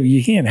 so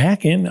you can't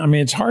hack in. I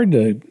mean, it's hard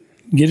to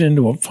get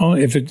into a phone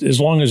as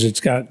long as it's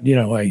got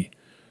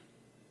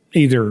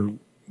either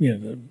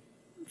the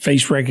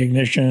face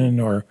recognition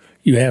or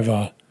you have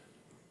a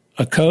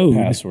code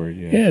Password.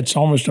 Yeah, it's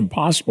almost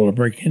impossible to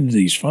break into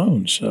these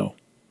phones. So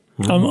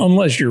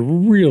unless you're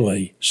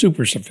really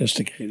super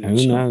sophisticated.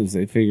 Who knows?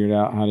 They figured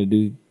out how to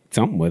do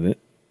something with it.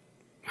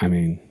 I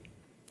mean,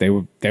 they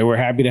were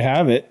happy to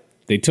have it.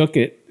 They took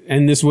it,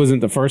 and this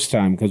wasn't the first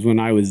time because when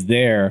I was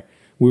there,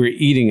 we were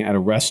eating at a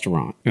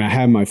restaurant, and I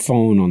had my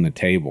phone on the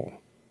table,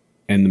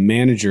 and the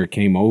manager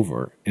came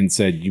over and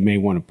said, "You may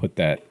want to put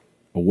that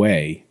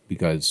away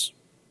because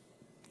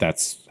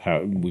that's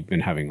how we've been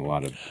having a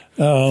lot of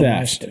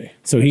theft."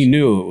 So he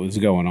knew it was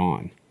going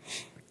on,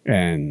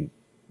 and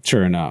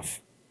sure enough.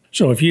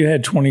 So if you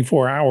had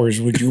 24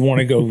 hours, would you want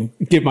to go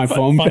get my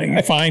phone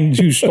back? Find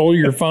who stole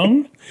your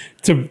phone?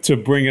 to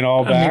bring it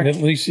all back? I mean,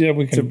 at least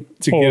we can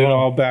to get it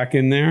all back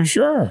in there?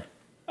 Sure.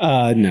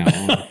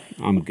 No,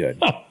 I'm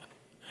good.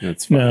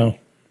 That's fine. No.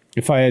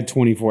 If I had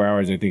 24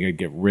 hours, I think I'd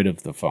get rid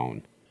of the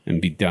phone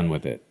and be done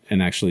with it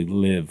and actually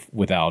live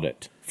without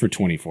it for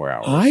 24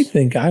 hours. I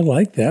think I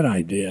like that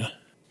idea.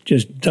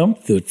 Just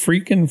dump the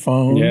freaking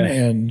phone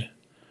and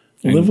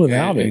live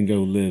without it. And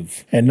go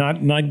live. And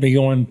not be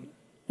going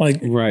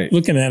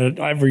looking at it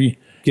every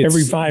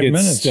 5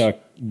 minutes. Stuck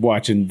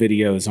watching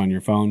videos on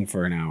your phone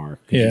for an hour.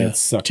 Yeah. You get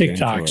sucked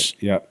TikToks. into it.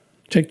 Yep.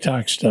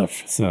 TikTok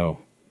stuff. So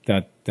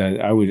that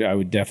I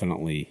would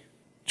definitely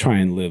try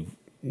and live,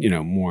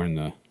 more in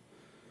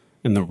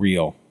the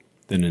real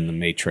than in the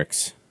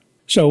matrix.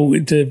 So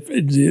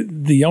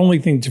the only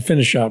thing to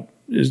finish up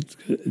is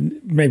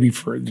maybe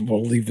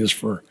we'll leave this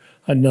for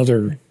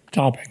another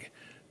topic,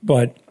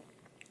 but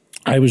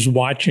I was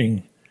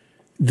watching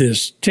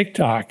this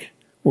TikTok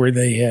where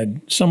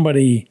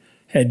somebody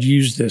had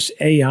used this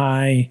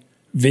AI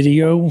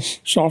video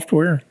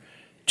software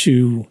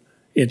you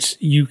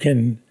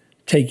can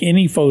take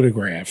any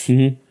photograph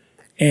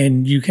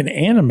and you can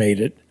animate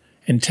it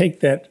and take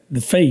the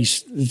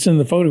face that's in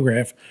the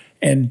photograph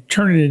and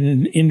turn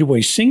it into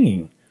a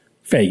singing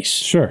face.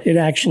 Sure. It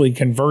actually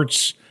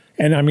converts,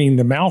 and I mean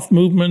the mouth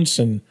movements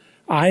and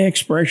eye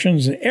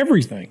expressions and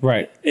everything.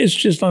 Right. It's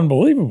just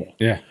unbelievable.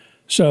 Yeah.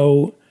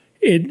 So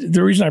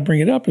the reason I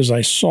bring it up is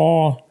I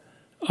saw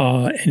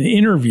an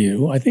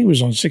interview, I think it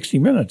was on 60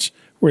 Minutes,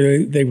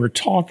 where they were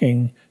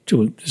talking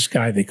to this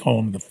guy, they call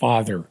him the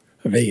father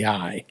of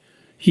AI.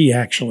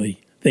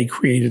 They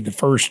created the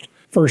first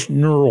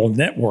neural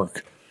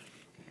network.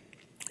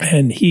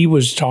 And he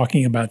was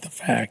talking about the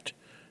fact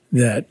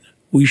that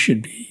we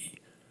should be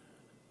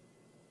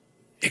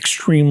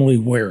extremely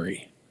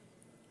wary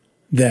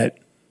that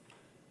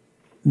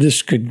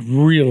this could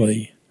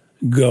really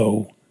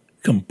go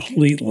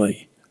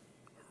completely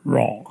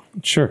wrong.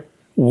 Sure.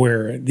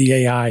 Where the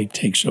AI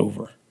takes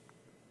over.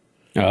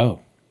 Oh.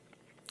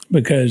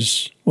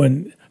 Because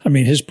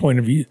his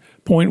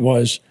point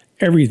was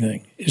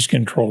everything is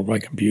controlled by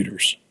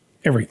computers.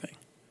 Everything.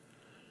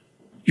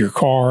 Your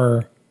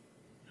car,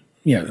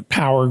 the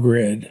power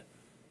grid,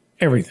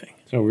 everything.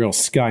 So a real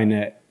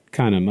Skynet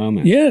kind of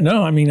moment. Yeah,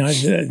 no,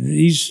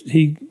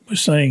 he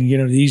was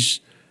saying,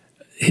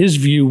 his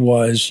view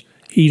was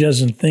he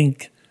doesn't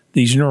think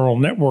these neural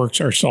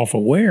networks are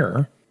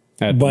self-aware.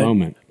 At the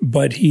moment.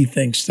 But he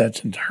thinks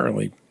that's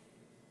entirely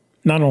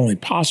not only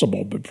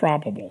possible, but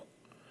probable.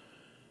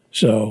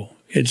 So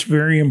it's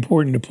very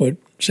important to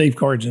put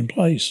safeguards in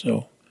place.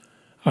 So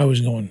I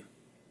was going,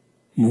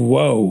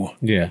 whoa.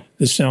 Yeah.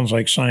 This sounds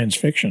like science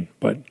fiction.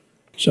 But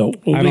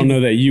I don't know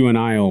that you and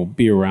I will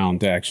be around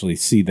to actually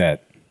see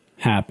that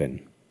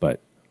happen. But.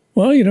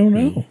 Well, you don't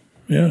know.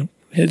 Yeah.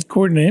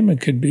 According to him,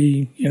 it could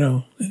be,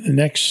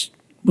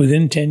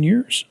 within 10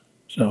 years.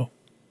 So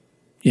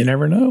you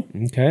never know.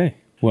 Okay.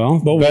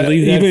 Well, but we'll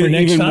leave that for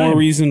next even time. More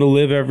reason to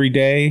live every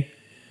day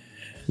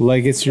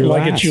like it's your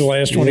like last. it's your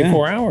last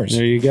 24 hours.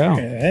 There you go.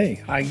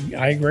 Hey,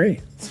 I agree.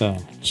 So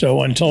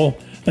So until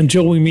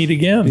we meet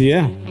again.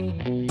 yeah.